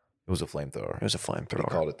it? It was a flamethrower. It was a They flamethrower.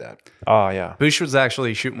 called it that. Oh yeah. Bush was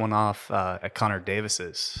actually shooting one off at Connor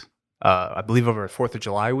Davis's, I believe over 4th of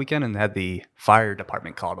July weekend, and had the fire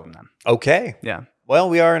department called on them. Okay. Yeah. Well,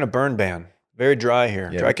 we are in a burn ban. Very dry here.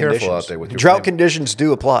 Yeah, dry be careful conditions out there with your drought flame- conditions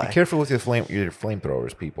do apply. Be careful with your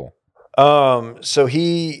flamethrowers, people. So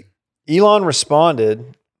Elon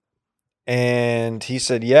responded, and he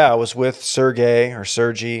said, "Yeah, I was with Sergey or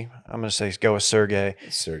Sergey. I'm going to say go with Sergey.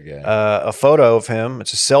 Sergey. A photo of him.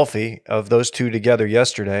 It's a selfie of those two together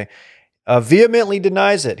yesterday. Vehemently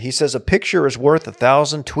denies it. He says a picture is worth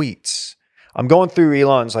 1,000 tweets. I'm going through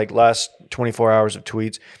Elon's like last 24 hours of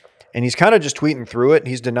tweets, and he's kind of just tweeting through it.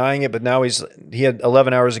 He's denying it, but now he had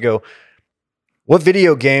 11 hours ago. What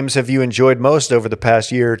video games have you enjoyed most over the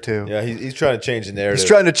past year or two? Yeah, he's trying to change the narrative. He's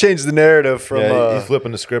trying to change the narrative from he's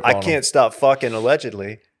flipping the script I on can't him. stop fucking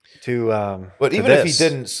allegedly to But to even if he this.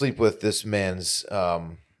 didn't sleep with this man's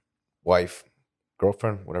wife,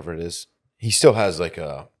 girlfriend, whatever it is, he still has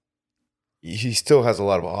a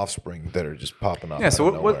lot of offspring that are just popping up. Yeah.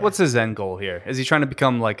 So what's his end goal here? Is he trying to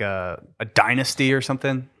become like a dynasty or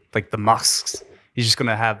something? Like the Musks? He's just going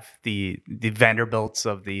to have the Vanderbilts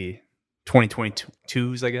of the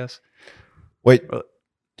 2022s, I guess. Wait,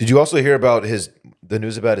 did you also hear about the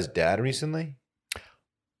news about his dad recently?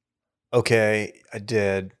 Okay, I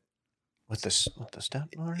did. With the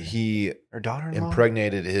stepdaughter? He Or daughter-in-law?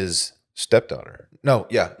 impregnated his stepdaughter. No,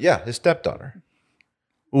 yeah, his stepdaughter.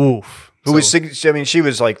 Oof. Who was? I mean, she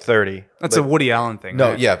was like 30. That's a Woody Allen thing.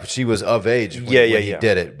 No, right? yeah, but she was of age when, Yeah, when he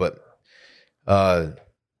did it. But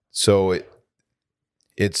so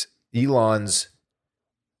it's Elon's.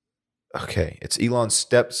 Okay, it's Elon's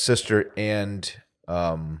stepsister and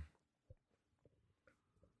how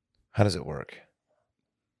does it work?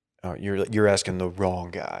 Oh, you're asking the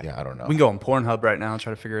wrong guy. Yeah, I don't know. We can go on Pornhub right now and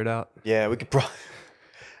try to figure it out. Yeah, we could probably.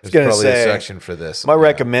 There's gonna probably say, a section for this. My Yeah.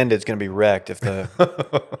 recommended is going to be wrecked if the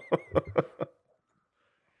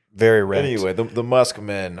very wrecked. Anyway, the Musk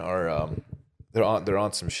men are they're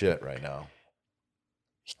on some shit right now.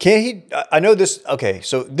 Can't he? I know this. Okay,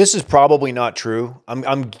 so this is probably not true.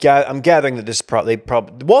 I'm gathering that this probably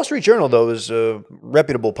the Wall Street Journal though is a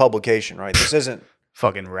reputable publication, right? This isn't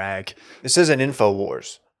Fucking rag. this isn't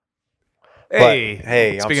InfoWars. Hey,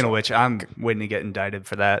 hey, speaking of which, I'm waiting to get indicted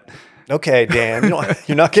for that. Okay, Dan,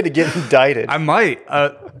 you're not going to get indicted. I might.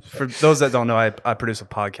 For those that don't know, I produce a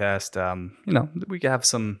podcast. We have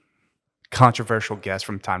some controversial guests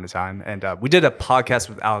from time to time, and we did a podcast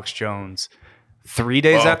with Alex Jones 3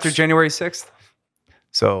 days after January 6th.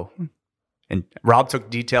 So, and Rob took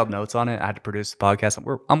detailed notes on it. I had to produce the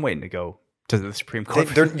podcast. I'm waiting to go to the Supreme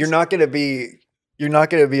Court. You're not going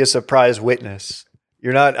to be a surprise witness.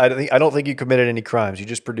 You're not. I don't think you committed any crimes. You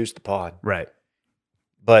just produced the pod, right?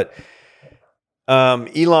 But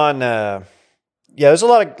Elon, there's a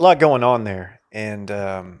lot going on there, and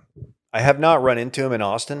I have not run into him in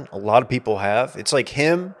Austin. A lot of people have. It's like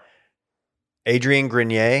him, Adrian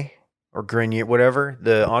Grenier or Grenier, whatever,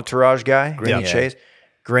 the entourage guy,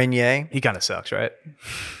 Grenier. He kind of sucks, right?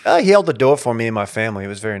 He held the door for me and my family. It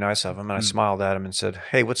was very nice of him, and I smiled at him and said,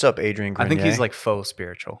 "Hey, what's up, Adrian Grenier?" I think he's like faux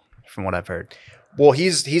spiritual, from what I've heard. Well,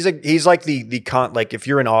 he's like like if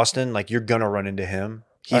you're in Austin, like you're gonna run into him.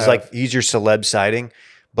 He's he's your celeb sighting.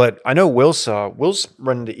 But I know Will's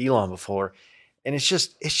run into Elon before, and it's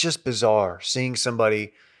just bizarre seeing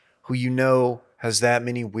somebody who has that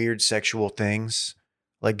many weird sexual things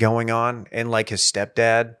like going on, and like his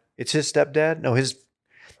stepdad. It's his stepdad? No,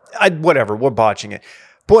 whatever, we're botching it.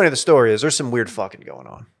 Point of the story is there's some weird fucking going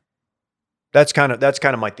on. That's kind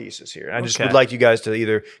of my thesis here. I just would like you guys to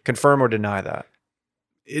either confirm or deny that.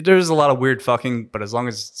 There's a lot of weird fucking, but as long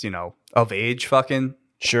as it's, of age fucking.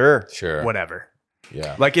 Sure. Whatever.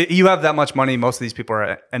 Yeah. Like you have that much money, most of these people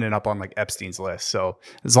are ending up on like Epstein's list. So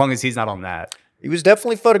as long as he's not on that. He was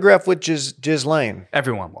definitely photographed with Ghislaine.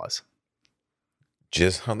 Everyone was. I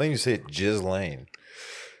think you say Ghislaine.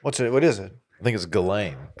 What is it? I think it's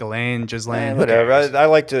Ghislaine. Ghislaine. Whatever. I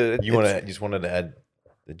like to. You just wanted to add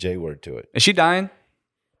the J word to it. Is she dying?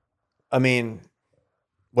 I mean,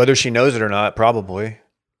 whether she knows it or not, probably.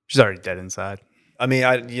 She's already dead inside. I mean,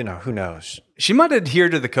 who knows? She might adhere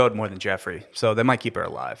to the code more than Jeffrey, so they might keep her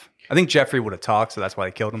alive. I think Jeffrey would have talked, so that's why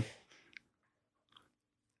they killed him.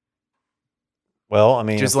 Well, I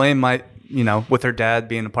mean, Ghislaine might, with her dad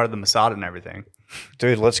being a part of the Mossad and everything.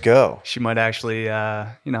 Dude, let's go. She might actually,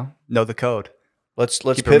 know the code. Let's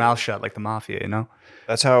keep her mouth shut like the mafia.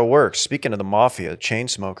 That's how it works. Speaking of the mafia, chain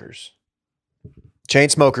smokers. Chain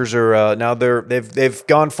smokers are now they've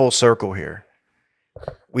gone full circle here.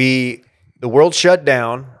 The world shut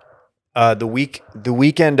down the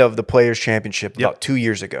weekend of the Players Championship about 2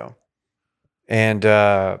 years ago, and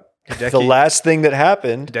the last thing that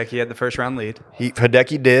happened, Hideki had the first round lead.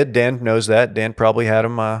 Hideki did. Dan knows that. Dan probably had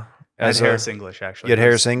him as Harris English actually. You had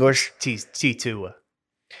Harris English T2.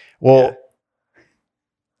 Well,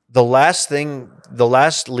 the last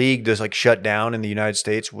league to like shut down in the United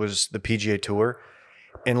States was the PGA Tour,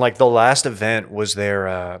 and like the last event was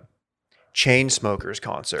their chain smokers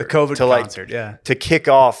concert, the COVID concert, to kick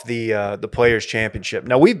off the Players Championship.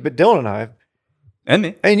 Now Dylan and I, and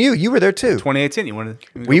me, and you were there too. 2018. You wanted?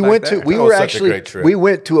 We went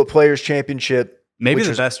to a Players Championship. Maybe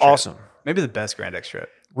the best trip. Awesome. Maybe the best Grand X trip.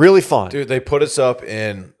 Really fun, dude. They put us up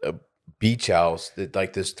in a beach house,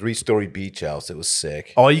 like this 3-story beach house. It was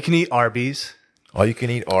sick. All you can eat Arby's. All you can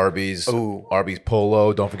eat Arby's. Ooh. Arby's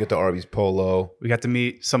Polo. Don't forget the Arby's Polo. We got to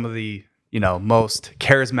meet some of the most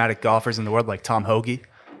charismatic golfers in the world, like Tom Hoagie.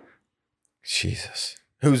 Jesus.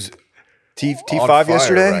 Who's T5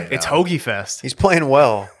 yesterday? Right, it's Hoagie Fest. He's playing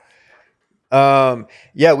well.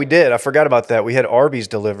 Yeah, we did. I forgot about that. We had Arby's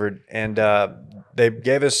delivered, and they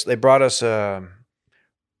brought us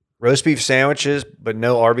roast beef sandwiches, but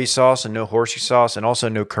no Arby's sauce and no horsey sauce, and also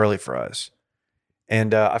no curly fries.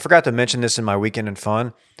 And I forgot to mention this in my weekend and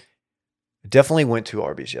fun. I definitely went to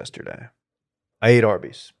Arby's yesterday. I ate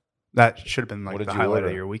Arby's. That should have been like the highlight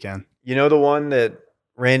of your weekend. You know the one that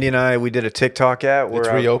Randy and we did a TikTok at? Where it's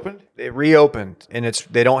reopened? It reopened, and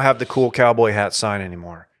they don't have the cool cowboy hat sign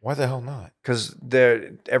anymore. Why the hell not? Because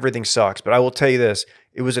everything sucks. But I will tell you this.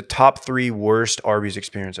 It was a top 3 worst Arby's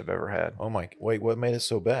experience I've ever had. Oh my, wait, what made it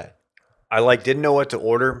so bad? I didn't know what to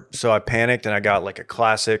order, so I panicked and I got like a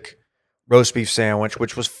classic roast beef sandwich,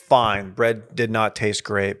 which was fine. Bread did not taste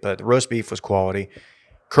great, but the roast beef was quality.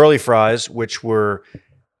 Curly fries, which were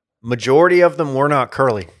majority of them were not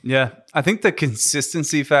curly. Yeah, I think the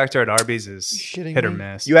consistency factor at Arby's is hit or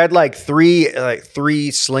miss. You had like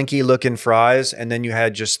three slinky looking fries, and then you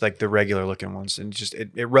had just like the regular looking ones, and just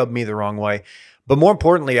it rubbed me the wrong way. But more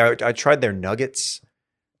importantly, I tried their nuggets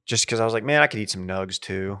just because I was like, man, I could eat some nugs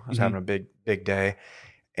too. I was having a big day,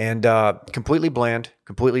 and completely bland,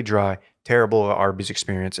 completely dry, terrible Arby's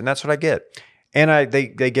experience, and that's what I get. And they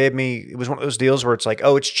gave me, it was one of those deals where it's like,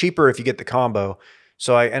 oh, it's cheaper if you get the combo.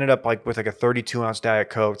 So I ended up like with like a 32-ounce Diet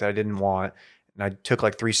Coke that I didn't want. And I took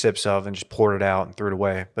like 3 sips of and just poured it out and threw it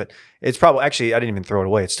away. But it's probably, actually, I didn't even throw it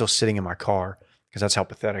away. It's still sitting in my car because that's how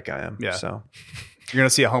pathetic I am. Yeah. So You're going to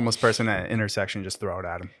see a homeless person at an intersection, just throw it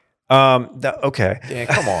at him. Okay. Dan,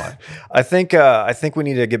 come on. I think we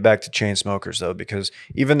need to get back to chain smokers though, because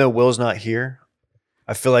even though Will's not here,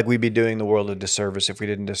 I feel like we'd be doing the world a disservice if we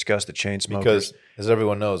didn't discuss the chain smokers. Because, as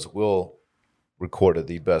everyone knows, Will recorded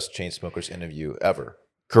the best chain smokers interview ever.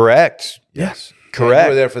 Correct. Yes. Correct. And you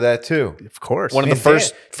were there for that too. Of course. One of the Dan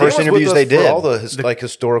first was with interviews us they for did. all the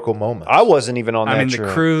historical moments. I wasn't even on that. I mean, trip.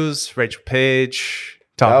 the Cruise, Rachel Page,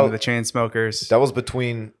 talking to That- the chain smokers. That was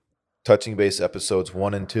between Touching Base episodes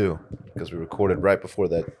 1 and 2 because we recorded right before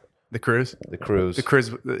that. The Cruise. The cruise. The Cruise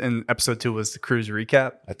in episode 2 was the Cruise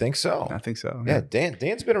recap. I think so. I think so. Yeah,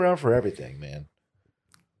 Dan's been around for everything, man.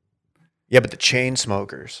 Yeah, but the chain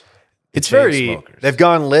smokers, It's Chain very. smokers. they've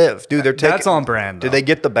gone live, dude. They're taking. That's on brand. Did though. they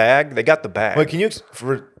get the bag? They got the bag. Wait, can you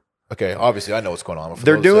okay, obviously I know what's going on. For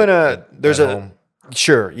They're those doing at home,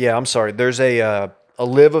 Sure. Yeah, I'm sorry. There's a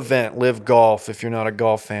live event, live golf. If you're not a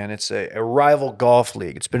golf fan, it's a rival golf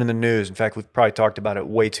league. It's been in the news. In fact, we've probably talked about it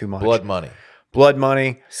way too much. blood money, Blood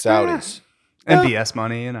money, Saudis. MBS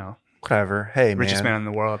money, you know. whatever. Hey, Richest man. man in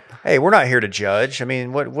the world. Hey, we're not here to judge. I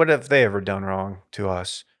mean, what have they ever done wrong to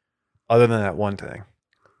us, other than that one thing?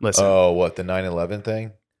 Listen. Oh, what, the 9/11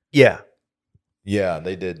 thing? Yeah. Yeah,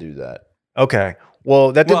 they did do that. Okay.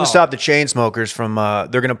 Well, that didn't Well- stop the chain smokers from.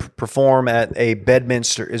 They're going to perform at a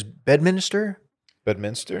Bedminster. Is Bedminster?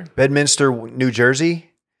 Bedminster? New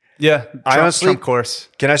Jersey. Yeah. I honestly- Trump course.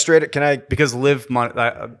 Can I? Because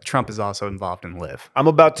Trump is also involved in Live. I'm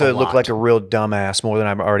about to A look lot. like a real dumbass more than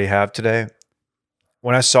I already have today.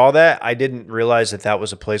 When I saw that, I didn't realize that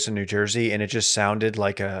was a place in New Jersey, and it just sounded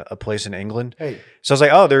like a place in England. Hey, So I was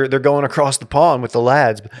like, oh, they're going across the pond with the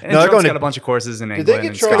lads. And No, they're Trump's going got a to bunch of courses in did England. they get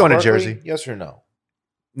and Charles going to Scotland. Barkley? Jersey. Yes or no?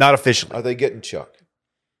 not officially. Are they getting chucked?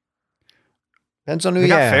 Depends on who We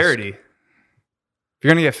you got ask. Faraday. If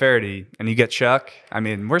you're gonna get Faraday and you get Chuck, I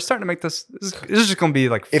mean, we're starting to make this. This is just gonna be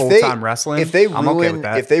like If full they- time wrestling. If they I'm okay with ruin,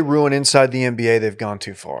 that. if they ruin inside the NBA, they've gone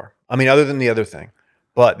too far. I mean, other than the other thing,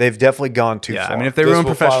 but they've definitely gone too yeah, far. I mean, if they This ruin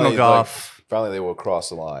will professional finally, golf, finally they will cross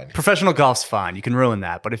the line. professional golf's fine. You can ruin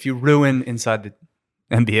that, but if you ruin inside the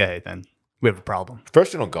NBA, then we have a problem.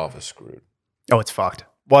 Professional golf is screwed. Oh, it's fucked.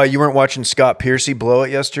 Why, you weren't watching Scott Piercy blow it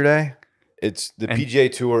yesterday? It's the And- PGA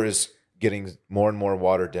Tour is getting more and more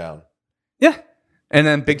watered down. Yeah, and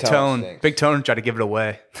then Big Talent Tone, stinks. Big Tone tried to give it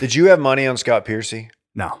away. Did you have money on Scott Piercy?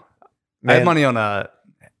 No, I Man. had money on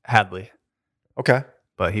Hadley, Okay.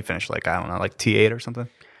 but he finished like I don't know, like T8 or something.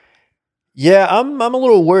 Yeah, I'm a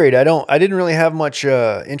little worried. I didn't really have much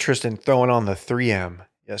interest in throwing on the 3M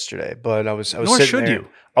yesterday, but I was Nor sitting should there. you.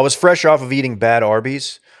 I was fresh off of eating bad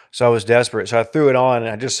Arby's, so I was desperate. So I threw it on,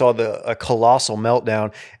 and I just saw a colossal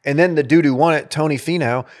meltdown. And then the dude who won it, Tony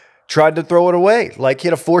Finau, tried to throw it away. Like he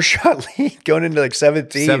had a 4-shot lead going into like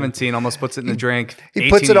 17. 17 almost puts it in the drink. He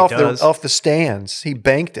puts 18 it off does. the stands. He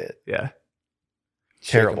banked it. Yeah,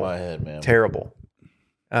 Terrible. Shaking my head, man. Terrible.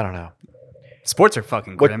 I don't know. sports are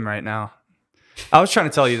fucking What- grim right now. I was trying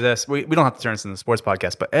to tell you this. We don't have to turn this into a sports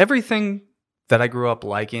podcast, but everything that I grew up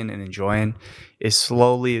liking and enjoying is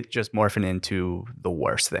slowly just morphing into the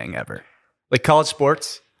worst thing ever. Like college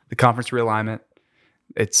sports, the conference realignment,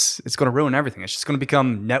 it's going to ruin everything. It's just going to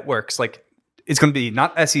become networks. Like it's going to be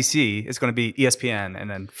not SEC, it's going to be ESPN and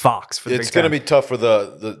then Fox for the It's Big going to Ten. be tough for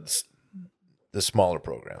the smaller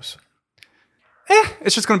programs.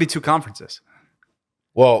 It's just going to be two conferences.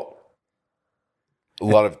 Well, a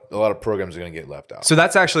lot of programs are going to get left out. So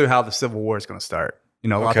that's actually how the Civil War is going to start. You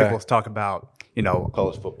know, a lot Okay. of people talk about, you know,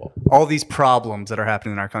 College football. all these problems that are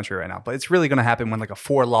happening in our country right now. But it's really going to happen when like a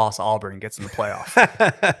 4-loss Auburn gets in the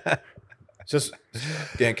playoff. Just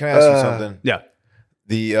Dan, can I ask you something? Yeah.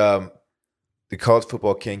 The college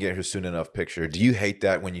football can't get here soon enough picture. Do you hate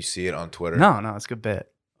that when you see it on Twitter? No, it's a good bit.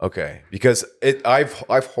 Okay, because I've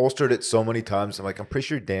holstered it so many times. I'm like, I'm pretty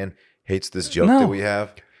sure Dan hates this joke No. that we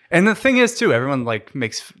have. And the thing is too, everyone like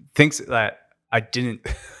thinks that I didn't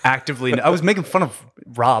actively. I was making fun of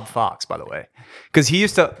Rob Fox, by the way, because he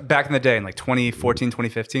used to back in the day in like 2014,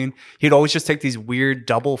 2015. He'd always just take these weird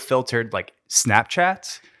double filtered like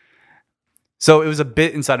Snapchats. So it was a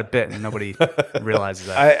bit inside a bit, and nobody realizes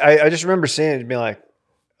that. I just remember seeing it and being like,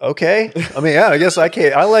 okay. I mean, yeah, I guess I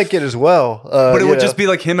can't. I like it as well. But it would just be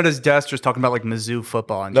like him at his desk, just talking about like Mizzou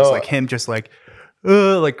football, and just No. like him, just like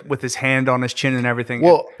with his hand on his chin and everything.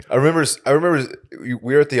 Well, I remember we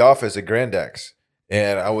were at the office at Grand X,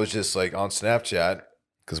 And I was just like on Snapchat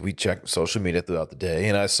because we check social media throughout the day.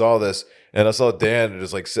 And I saw this and I saw Dan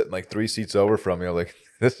just like sitting like 3 seats over from me. I'm like,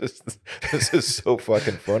 this is so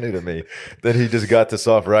fucking funny to me that he just got this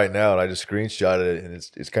off right now. And I just screenshotted it and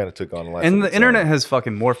it's kind of took on a life. And the internet has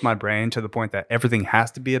fucking morphed my brain to the point that everything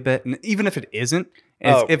has to be a bit. And even if it isn't,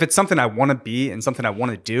 if it's something I want to be and something I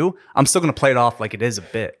want to do, I'm still going to play it off like it is a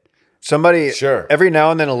bit. Somebody, Sure. every now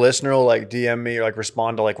and then a listener will like DM me or like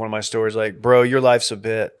respond to like one of my stories like, bro, your life's a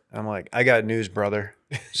bit. I'm like, I got news, brother.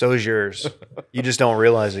 So is yours. You just don't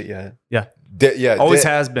realize it yet. Yeah. Yeah. Always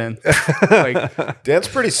has been. Like, Dan's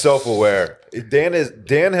pretty self-aware. Dan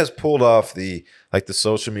has pulled off the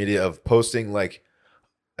social media of posting like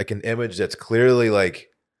an image that's clearly like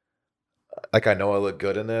I know I look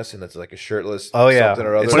good in this, and it's like a shirtless something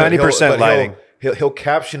or other. It's 90% lighting. He'll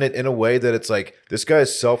caption it in a way that it's like this guy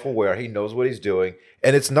is self-aware. He knows what he's doing,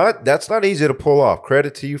 and that's not easy to pull off.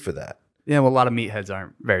 Credit to you for that. yeah, well, a lot of meatheads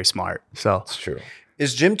aren't very smart. So It's true.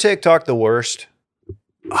 Is Gym TikTok the worst?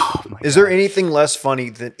 oh my Is there anything less funny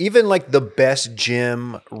than even like the best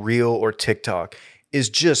gym reel or TikTok is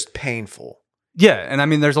just painful? Yeah, and I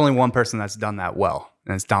mean, there's only one person that's done that well,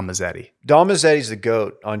 and it's Dom Mazzetti. Dom Mazzetti's the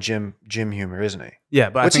GOAT on gym humor, isn't he? Yeah,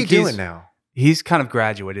 but What's I he think doing now? He's kind of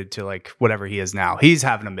graduated to like whatever he is now. He's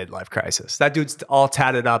having a midlife crisis. That dude's all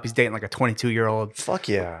tatted up. He's dating like a 22-year-old. Fuck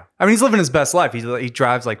yeah. I mean, he's living his best life. He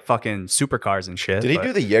drives like fucking supercars and shit. Did he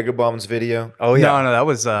do the Jaeger bombs video? Oh yeah. No, that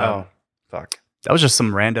was Fuck. that was just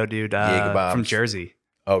some rando dude Jaeger bombs. from Jersey.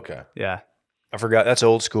 Okay. Yeah, I forgot. That's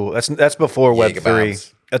old school. That's before Web Jaeger 3.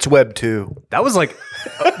 bombs. That's Web 2. that was like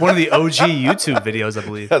one of the OG YouTube videos, I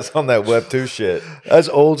believe. That's on that Web 2 shit. That's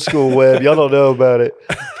old school web. Y'all don't know about it.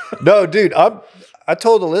 No, dude. I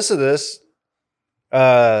told Alyssa this.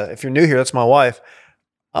 If you're new here, that's my wife.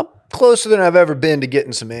 I'm closer than I've ever been to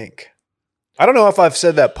getting some ink. I don't know if I've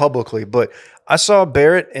said that publicly, but I saw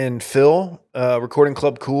Barrett and Phil recording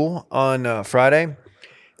Club Cool on Friday.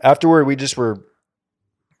 Afterward, we just were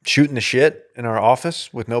shooting the shit in our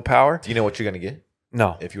office with no power. Do you know what you're gonna get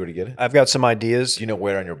No. if you were to get it? I've got some ideas. Do you know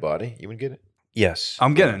where on your body you would get it? Yes.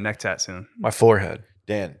 I'm getting a neck tat soon. My forehead.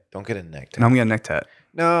 Dan, don't get a neck And I'm getting a neck tat.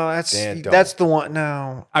 No, Dan, don't. that's the one.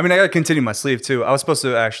 No. I mean, I got to continue my sleeve too. I was supposed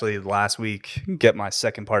to actually last week get my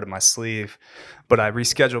second part of my sleeve, but I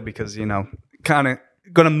rescheduled because, kind of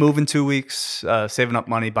going to move in 2 weeks, saving up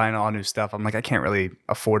money, buying all new stuff. I'm like, I can't really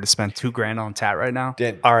afford to spend $2,000 on tat right now.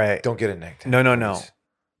 Dan, All right. don't get a neck tat. No.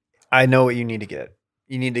 I know what you need to get.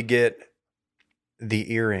 You need to get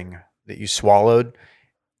the earring that you swallowed.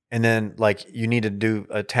 And then, like, you need to do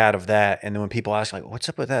a tat of that. And then when people ask, like, what's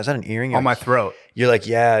up with that? Is that an earring? On my throat. You're like,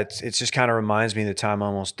 yeah, it's just kind of reminds me of the time I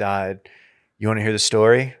almost died. You want to hear the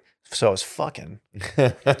story? So I was fucking.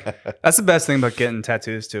 That's the best thing about getting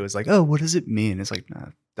tattoos too. Is like, oh, what does it mean? It's like, nah,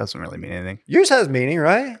 it doesn't really mean anything. Yours has meaning,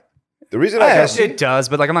 right? The reason I I asked got It does,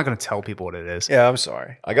 but like, I'm not going to tell people what it is. Yeah, I'm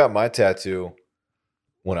sorry. I got my tattoo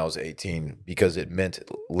when I was 18 because it meant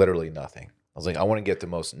literally nothing. I was like, I want to get the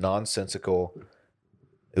most nonsensical.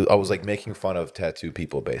 I was like making fun of tattoo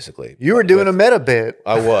people, basically. You were doing a meta bit.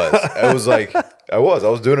 I was. I was like, I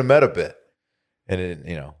was doing a meta bit, and it,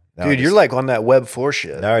 now Dude, you're like on that Web 4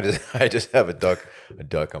 shit. now I just have a duck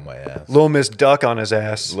on my ass. Little Miss Duck on his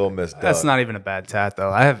ass. Little Miss Duck. That's not even a bad tat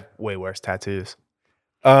though. I have way worse tattoos.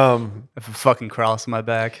 Um, I have a fucking cross on my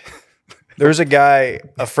back. There's a guy,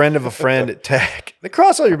 a friend of a friend at Tech. The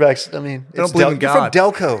cross on your back. I mean, Don't it's believe in you're from God.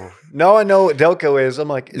 Delco. No, I know what Delco is. I'm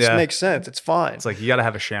like, it Yeah. makes sense. It's fine. It's like you got to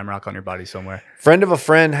have a shamrock on your body somewhere. Friend of a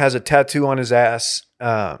friend has a tattoo on his ass,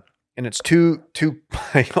 and it's two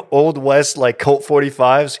Old West like Colt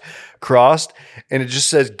 45s crossed, and it just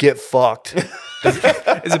says "Get fucked."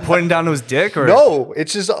 Is it pointing down to his dick or No,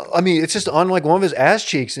 it's just. I mean, it's just on like one of his ass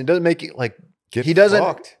cheeks, and it doesn't make it like Get he doesn't.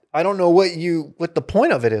 fucked. I don't know what the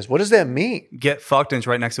point of it is. What does that mean? get fucked and it's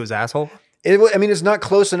right next to his asshole? I mean, it's not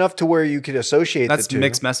close enough to where you could associate That's the two.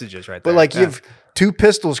 mixed messages right there. But like Yeah. you have two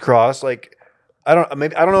pistols crossed. Like I don't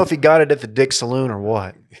know if he got it at the Dick Saloon or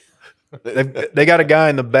what. They got a guy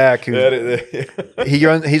in the back who he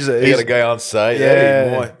runs. He's got a guy on site. Yeah.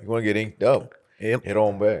 Hey, you want to get inked up? Yep. Hit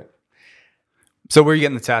on back. So where are you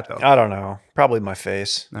getting the tat though? I don't know. Probably my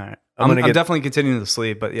face. All right. I'm I'm, gonna get- definitely continuing the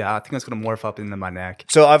sleeve, but yeah, I think it's going to morph up into my neck.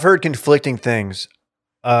 So I've heard conflicting things.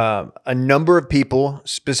 A number of people,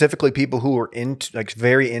 specifically people who are into like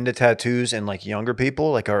very into tattoos and like younger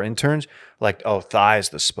people, like our interns, like, oh, thigh's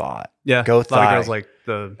the spot. Yeah. Go a lot thigh. of girls like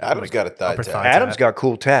the Adam's got a thigh upper tat. thigh Adam's tat. got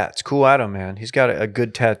cool tats. Cool Adam, man. He's got a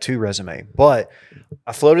good tattoo resume. But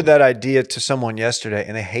I floated that idea to someone yesterday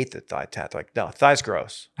and they hate the thigh tat. Like, no, thigh's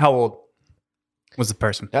gross. How old? Was the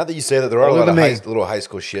person. Now that you say that, there are a Older lot of than me. little high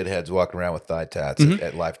school shitheads walking around with thigh tats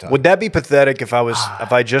at Lifetime. Would that be pathetic if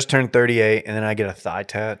I just turned 38 and then I get a thigh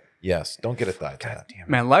tat? Yes, don't get a thigh tat. Damn it.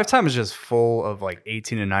 Man, Lifetime is just full of like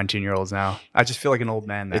 18 and 19-year-olds now. I just feel like an old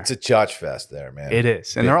man there. It's a chotch fest there, man. It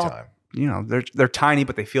is. And Big they're all, time. you know, they're tiny,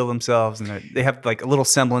 but they feel themselves and they have like a little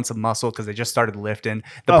semblance of muscle because they just started lifting.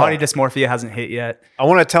 The body dysmorphia hasn't hit yet. I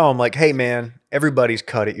want to tell them like, hey man, everybody's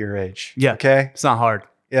cut at your age. Yeah. Okay. It's not hard.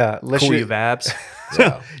 Yeah. Let's Cool, you have abs.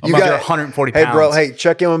 Yeah. I'm out there 140 Hey pounds. bro, hey,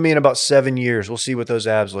 check in with me in about 7 years. We'll see what those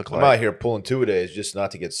abs look I'm like. out here pulling two-a-days just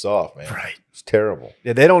not to get soft, man. Right. It's terrible.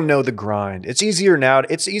 Yeah, they don't know the grind. It's easier now.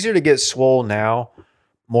 It's easier to get swole now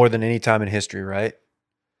more than any time in history, right?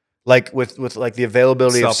 Like with like the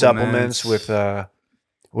availability of supplements with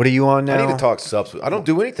what are you on now? I need to talk subs. I don't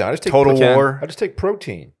do anything. I just take Total protein. War. I just take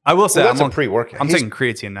protein. I will say, Well, that's I'm a pre-workout. I'm taking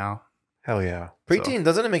creatine now. Hell yeah. Preteen,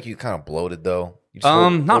 doesn't it make you kind of bloated though? You just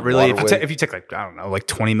hold Not really. water weight. If you take like, I don't know, like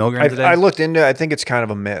 20 milligrams a day. I looked into it. I think it's kind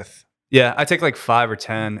of a myth. Yeah, I take like 5 or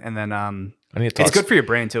 10, and then I need to talk. it's good for your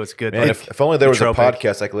brain too. It's good. Man, like, if only there was a nootropic.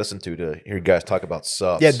 podcast I could listen to hear you guys talk about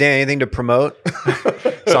subs. Yeah, Dan, anything to promote?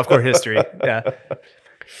 softcore history. Yeah,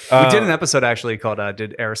 we did an episode actually called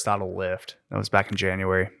 "Did Aristotle Lift?" That was back in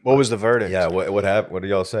January. What was the verdict? Yeah, what happened? What did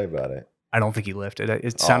y'all say about it? I don't think he lifted.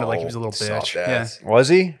 It sounded like he was a little soft bitch. ass. Was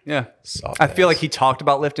he? Yeah. Soft I feel ass. like he talked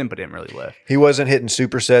about lifting, but didn't really lift. He wasn't hitting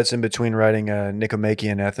supersets in between writing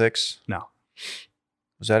Nicomachean Ethics. No.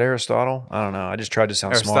 Was that Aristotle? I don't know. I just tried to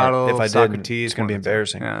sound Aristotle, smart. If I didn't, Socrates, it's going to be one of the two.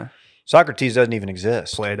 embarrassing. Yeah. Socrates doesn't even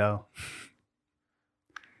exist. Plato.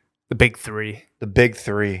 The big three. The big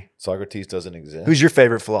three. Socrates doesn't exist. Who's your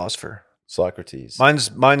favorite philosopher? Socrates?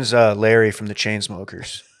 Mine's Larry from the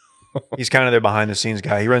Chainsmokers. He's kind of their behind the scenes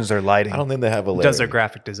guy. He runs their lighting. I don't think they have a Larry. Does their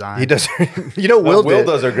graphic design. He does. You know, Will Will did.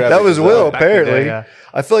 does their graphic That was design. Will, Back in the day, apparently. yeah.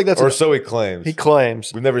 I feel like that's or what so he claims. he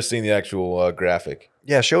claims. We've never seen the actual graphic.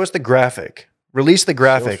 Yeah, show us the graphic. Release the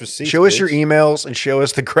graphic. receipts, Show us your bitch. emails and show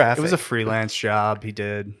us the graphic. It was a freelance job he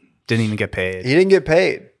did. Didn't even get paid. He didn't get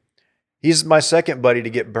paid. He's my second buddy to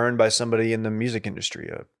get burned by somebody in the music industry.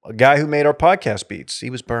 A guy who made our podcast beats. He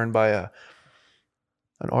was burned by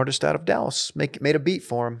an artist out of Dallas. Made a beat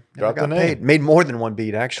for him. Never Drop the got name. paid. Made more than one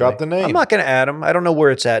beat, actually. Drop the name. I'm not going to add him. I don't know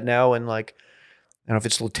where it's at now, and like, I don't know if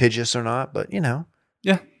it's litigious or not, but you know,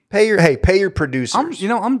 Yeah. pay your producers.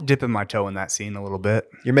 I'm dipping my toe in that scene a little bit.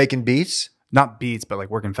 You're making beats. Not beats, but like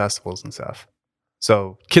working festivals and stuff.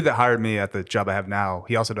 So kid that hired me at the job I have now,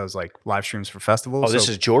 he also does like live streams for festivals. Oh, this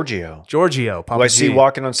So is Giorgio. Giorgio. Who Papa I see G.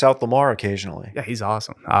 walking on South Lamar occasionally. Yeah, he's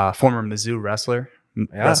awesome. Former Mizzou wrestler. Yeah.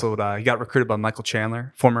 Wrestled. He got recruited by Michael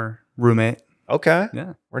Chandler, former roommate. Okay,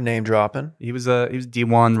 Yeah, we're name dropping. he was a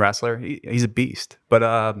D1 wrestler. He's a beast. But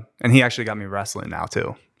and he actually got me wrestling now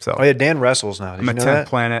too. So Oh yeah, Dan wrestles now. Did I'm you a know 10th that?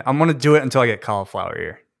 planet. I'm gonna do it until I get cauliflower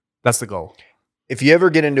ear. That's the goal. If you ever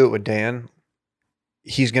get into it with Dan,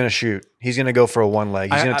 he's gonna shoot. He's gonna go for a one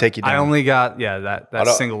leg. He's gonna take you down. I only got that I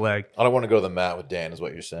don't- single leg. I don't want to go to the mat with Dan, is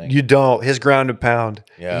what you're saying. You don't. His ground and pound.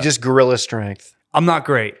 Yeah. You just gorilla strength. I'm not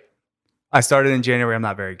great. I started in January. I'm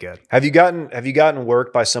not very good. Have you gotten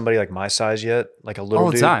worked by somebody like my size yet? Like a little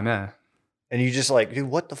All the dude? time, yeah. And you just like, dude,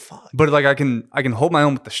 what the fuck? But like I can hold my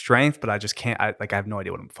own with the strength, but I just can't. I have no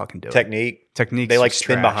idea what I'm fucking doing. Technique. Technique. They like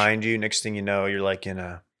spin behind you. Next thing you know, you're like in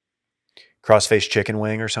a cross-faced chicken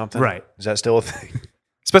wing or something. Right. Is that still a thing?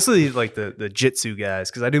 Especially like the jitsu guys,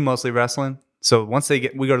 because I do mostly wrestling. So once we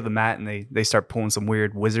go to the mat and they start pulling some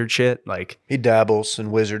weird wizard shit, like He dabbles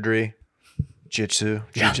in wizardry.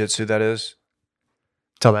 Jiu-jitsu, that is.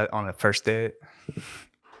 tell that on a first date.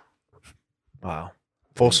 Wow.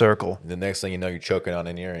 Full circle. The next thing you know, you're choking on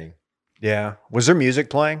an earring. Yeah. Was there music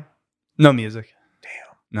playing? No music.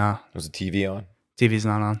 Damn. No. Was the TV on? TV's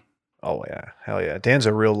not on. Oh yeah. Hell yeah. Dan's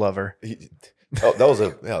a real lover. Oh, that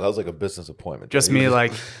was like a business appointment. Just He me was-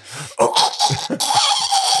 like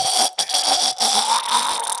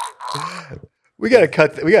We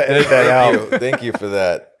gotta we gotta edit that out. Thank you for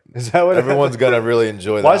that. Is that what Everyone's gonna really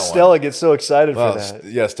enjoy that. Why one. Stella gets so excited Wow, for that?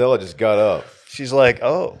 Yeah, Stella just got up. She's like,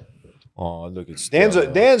 oh, Oh, look at Stella.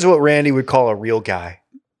 Dan's what Randy would call a real guy.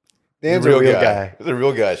 Dan's a real guy. It's a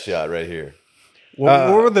real guy shot right here. what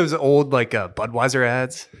were those old like Budweiser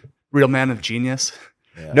ads? Real man of genius.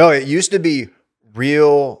 Yeah. No, it used to be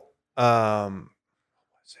real,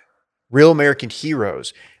 real American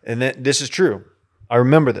heroes, and then this is true. I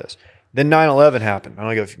remember this. Then 9/11 happened. I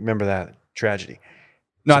don't know if you remember that tragedy.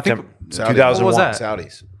 No, September, I think Saudi. 2001. What was that?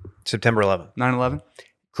 Saudis. September 11th. 9/11.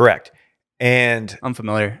 Correct. And I'm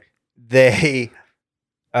familiar. they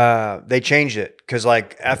changed it because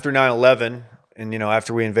like after 9/11 and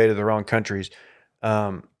after we invaded the wrong countries,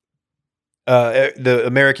 the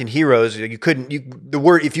American heroes. The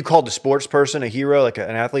word, if you called a sports person a hero, like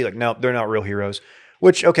an athlete, like no, they're not real heroes.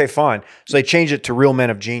 Which, okay, fine. So they changed it to real men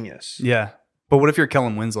of genius. Yeah. But what if you're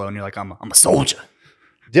Kellen Winslow and you're like, I'm a soldier?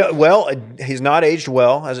 Yeah, well, he's not aged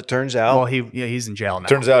well, as it turns out. Well, he's in jail now.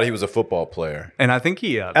 Turns out he was a football player. And I think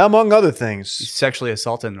he among other things, sexually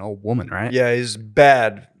assaulted an old woman, right? Yeah, he's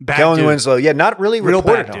bad. Bad Kellen dude. Winslow. Yeah, not really Real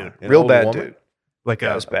reported bad on. dude. An Real old bad woman? dude. Like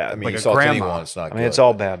That was bad. I mean, Like you a assault grandma. anyone, it's not good. I mean, it's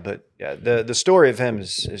all bad, but yeah, the story of him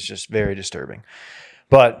is just very disturbing.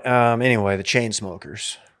 But anyway, the chain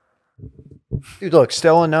smokers. Dude, look,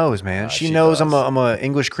 Stella knows, man. She knows does. I'm a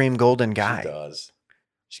English cream golden guy. She does.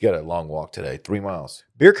 She got a long walk today, 3 miles.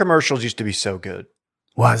 Beer commercials used to be so good.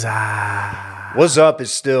 What's up? What's up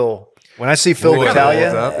is still when I see Phil What's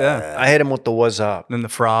Battaglia, up? Yeah. I hit him with the what's up. Then the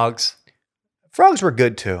frogs. Frogs were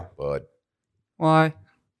good too. But Why?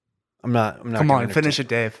 I'm not. Come on, finish it,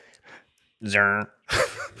 Dave. Zern.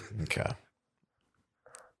 okay.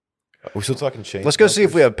 Are we still talking chain? Let's go see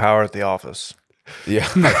if we have power at the office. Yeah,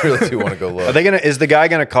 I really do want to go look. Are they gonna? Is the guy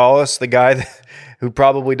gonna call us? The guy who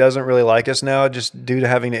probably doesn't really like us now, just due to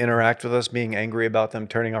having to interact with us, being angry about them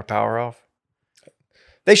turning our power off.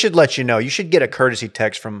 They should let you know. You should get a courtesy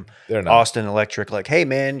text from They're not. Austin Electric, like, "Hey,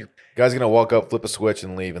 man, Guy's gonna walk up, flip a switch,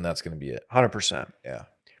 and leave, and that's gonna be it. 100%." Yeah.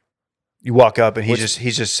 You walk up and Which-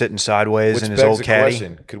 he's just sitting sideways Which in his begs old the caddy.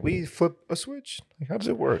 question: could we flip a switch? Like, how does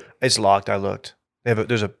it work? It's locked. I looked. They have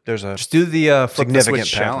there's a Just do the flip the Significant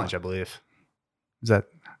switch path challenge, I believe. Is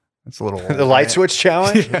that's a little the light switch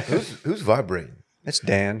challenge. Who's vibrating? It's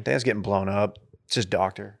Dan. Dan's getting blown up. It's his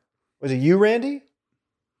doctor. Was it you, Randy?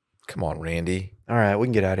 Come on, Randy. All right, we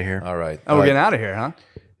can get out of here. All right. Oh, we're getting out of here, huh?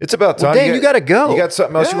 It's about time. Well, Dan, you got to go. You got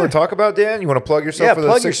something else you Yeah. want to talk about, Dan? You want to plug yourself Yeah, for the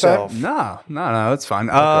plug sixth yourself. time? No, that's fine.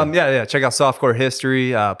 Yeah. Check out Softcore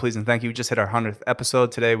History. Please and thank you. We just hit our 100th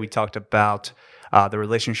episode today. We talked about the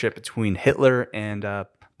relationship between Hitler and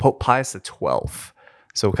Pope Pius XII.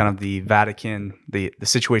 So kind of the Vatican, the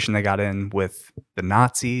situation they got in with the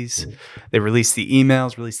Nazis. They released the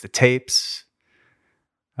emails, released the tapes.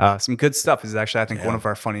 Some good stuff. This is actually, I think, one of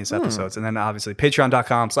our funniest episodes. And then obviously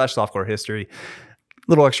patreon.com/softcorehistory.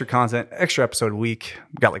 Little extra content, extra episode a week.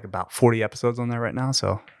 We've got like about 40 episodes on there right now.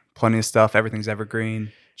 So plenty of stuff. Everything's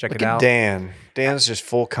evergreen. Check Look it at out. Dan. Dan's just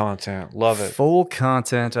full content. Love it. Full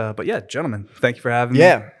content. But yeah, gentlemen, thank you for having me.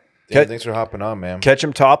 Yeah. Dan, thanks for hopping on, man. Catch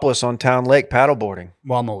him topless on Town Lake paddleboarding.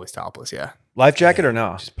 Well, I'm always topless, yeah. Life jacket or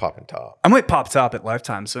no? Just popping top. I might pop top at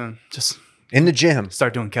Lifetime soon. Just In the gym.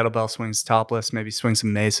 start doing kettlebell swings topless, maybe swing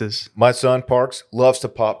some maces. My son Parks loves to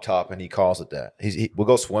pop top, and he calls it that. We'll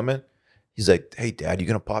go swimming. He's like, "Hey, Dad, you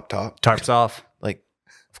gonna pop top?" Tarps off. Like,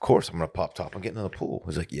 of course I'm gonna pop top. I'm getting in the pool.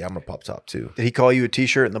 He's like, "Yeah, I'm gonna pop top too." Did he call you a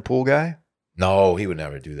t-shirt in the pool guy? No, he would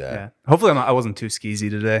never do that. Yeah. Hopefully I wasn't too skeezy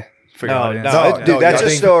today. For your No, audience. no, dude, that's I a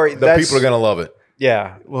think story. The people are gonna love it.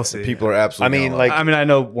 Yeah. We'll see. People are absolutely. I mean, gonna love like- I mean, I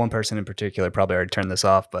know one person in particular probably already turned this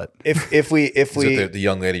off, but If we it. Is it the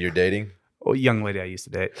young lady you're dating? young lady I used to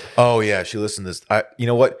date. Oh yeah, she listened to this. You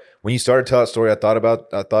know what? When you started to tell that story, I thought about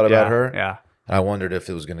her. Yeah. I wondered if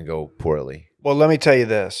it was gonna go poorly. well, let me tell you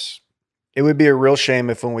this. It would be a real shame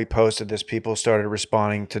if when we posted this, people started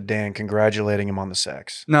responding to Dan, congratulating him on the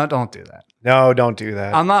sex. No, don't do that. No, don't do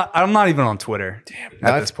that. I'm not even on Twitter Now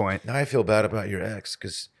at I- this point. Now I feel bad about your ex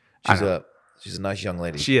because I she's a nice young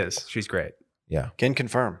lady. She is. She's great. yeah, Can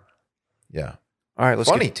confirm. yeah. All right, let's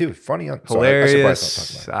Funny get, too. Funny. Sorry, I should probably Hilarious.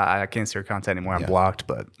 stop talking about I can't see her content anymore. I'm Yeah. blocked,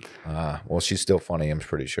 but it. Well, she's still funny. I'm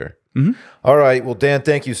pretty sure. Mhm. All right. Well, Dan,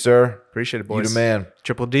 thank you, sir. appreciate it, You boys. the man.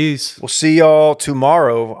 Triple D's. We'll see y'all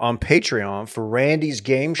tomorrow on Patreon for Randy's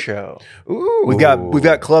game show. Ooh. We've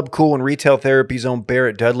got Club Cool and Retail Therapy's own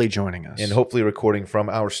Barrett Dudley joining us. and hopefully recording from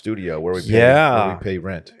our studio where we pay, Yeah. where we pay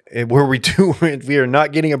rent. Where we do we are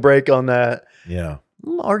not getting a break on that. Yeah.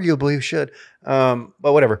 Arguably we should. But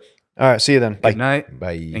whatever. All right, see you then. Bye. Good night.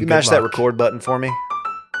 Bye. You good mash that luck. record button for me.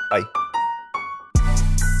 Bye.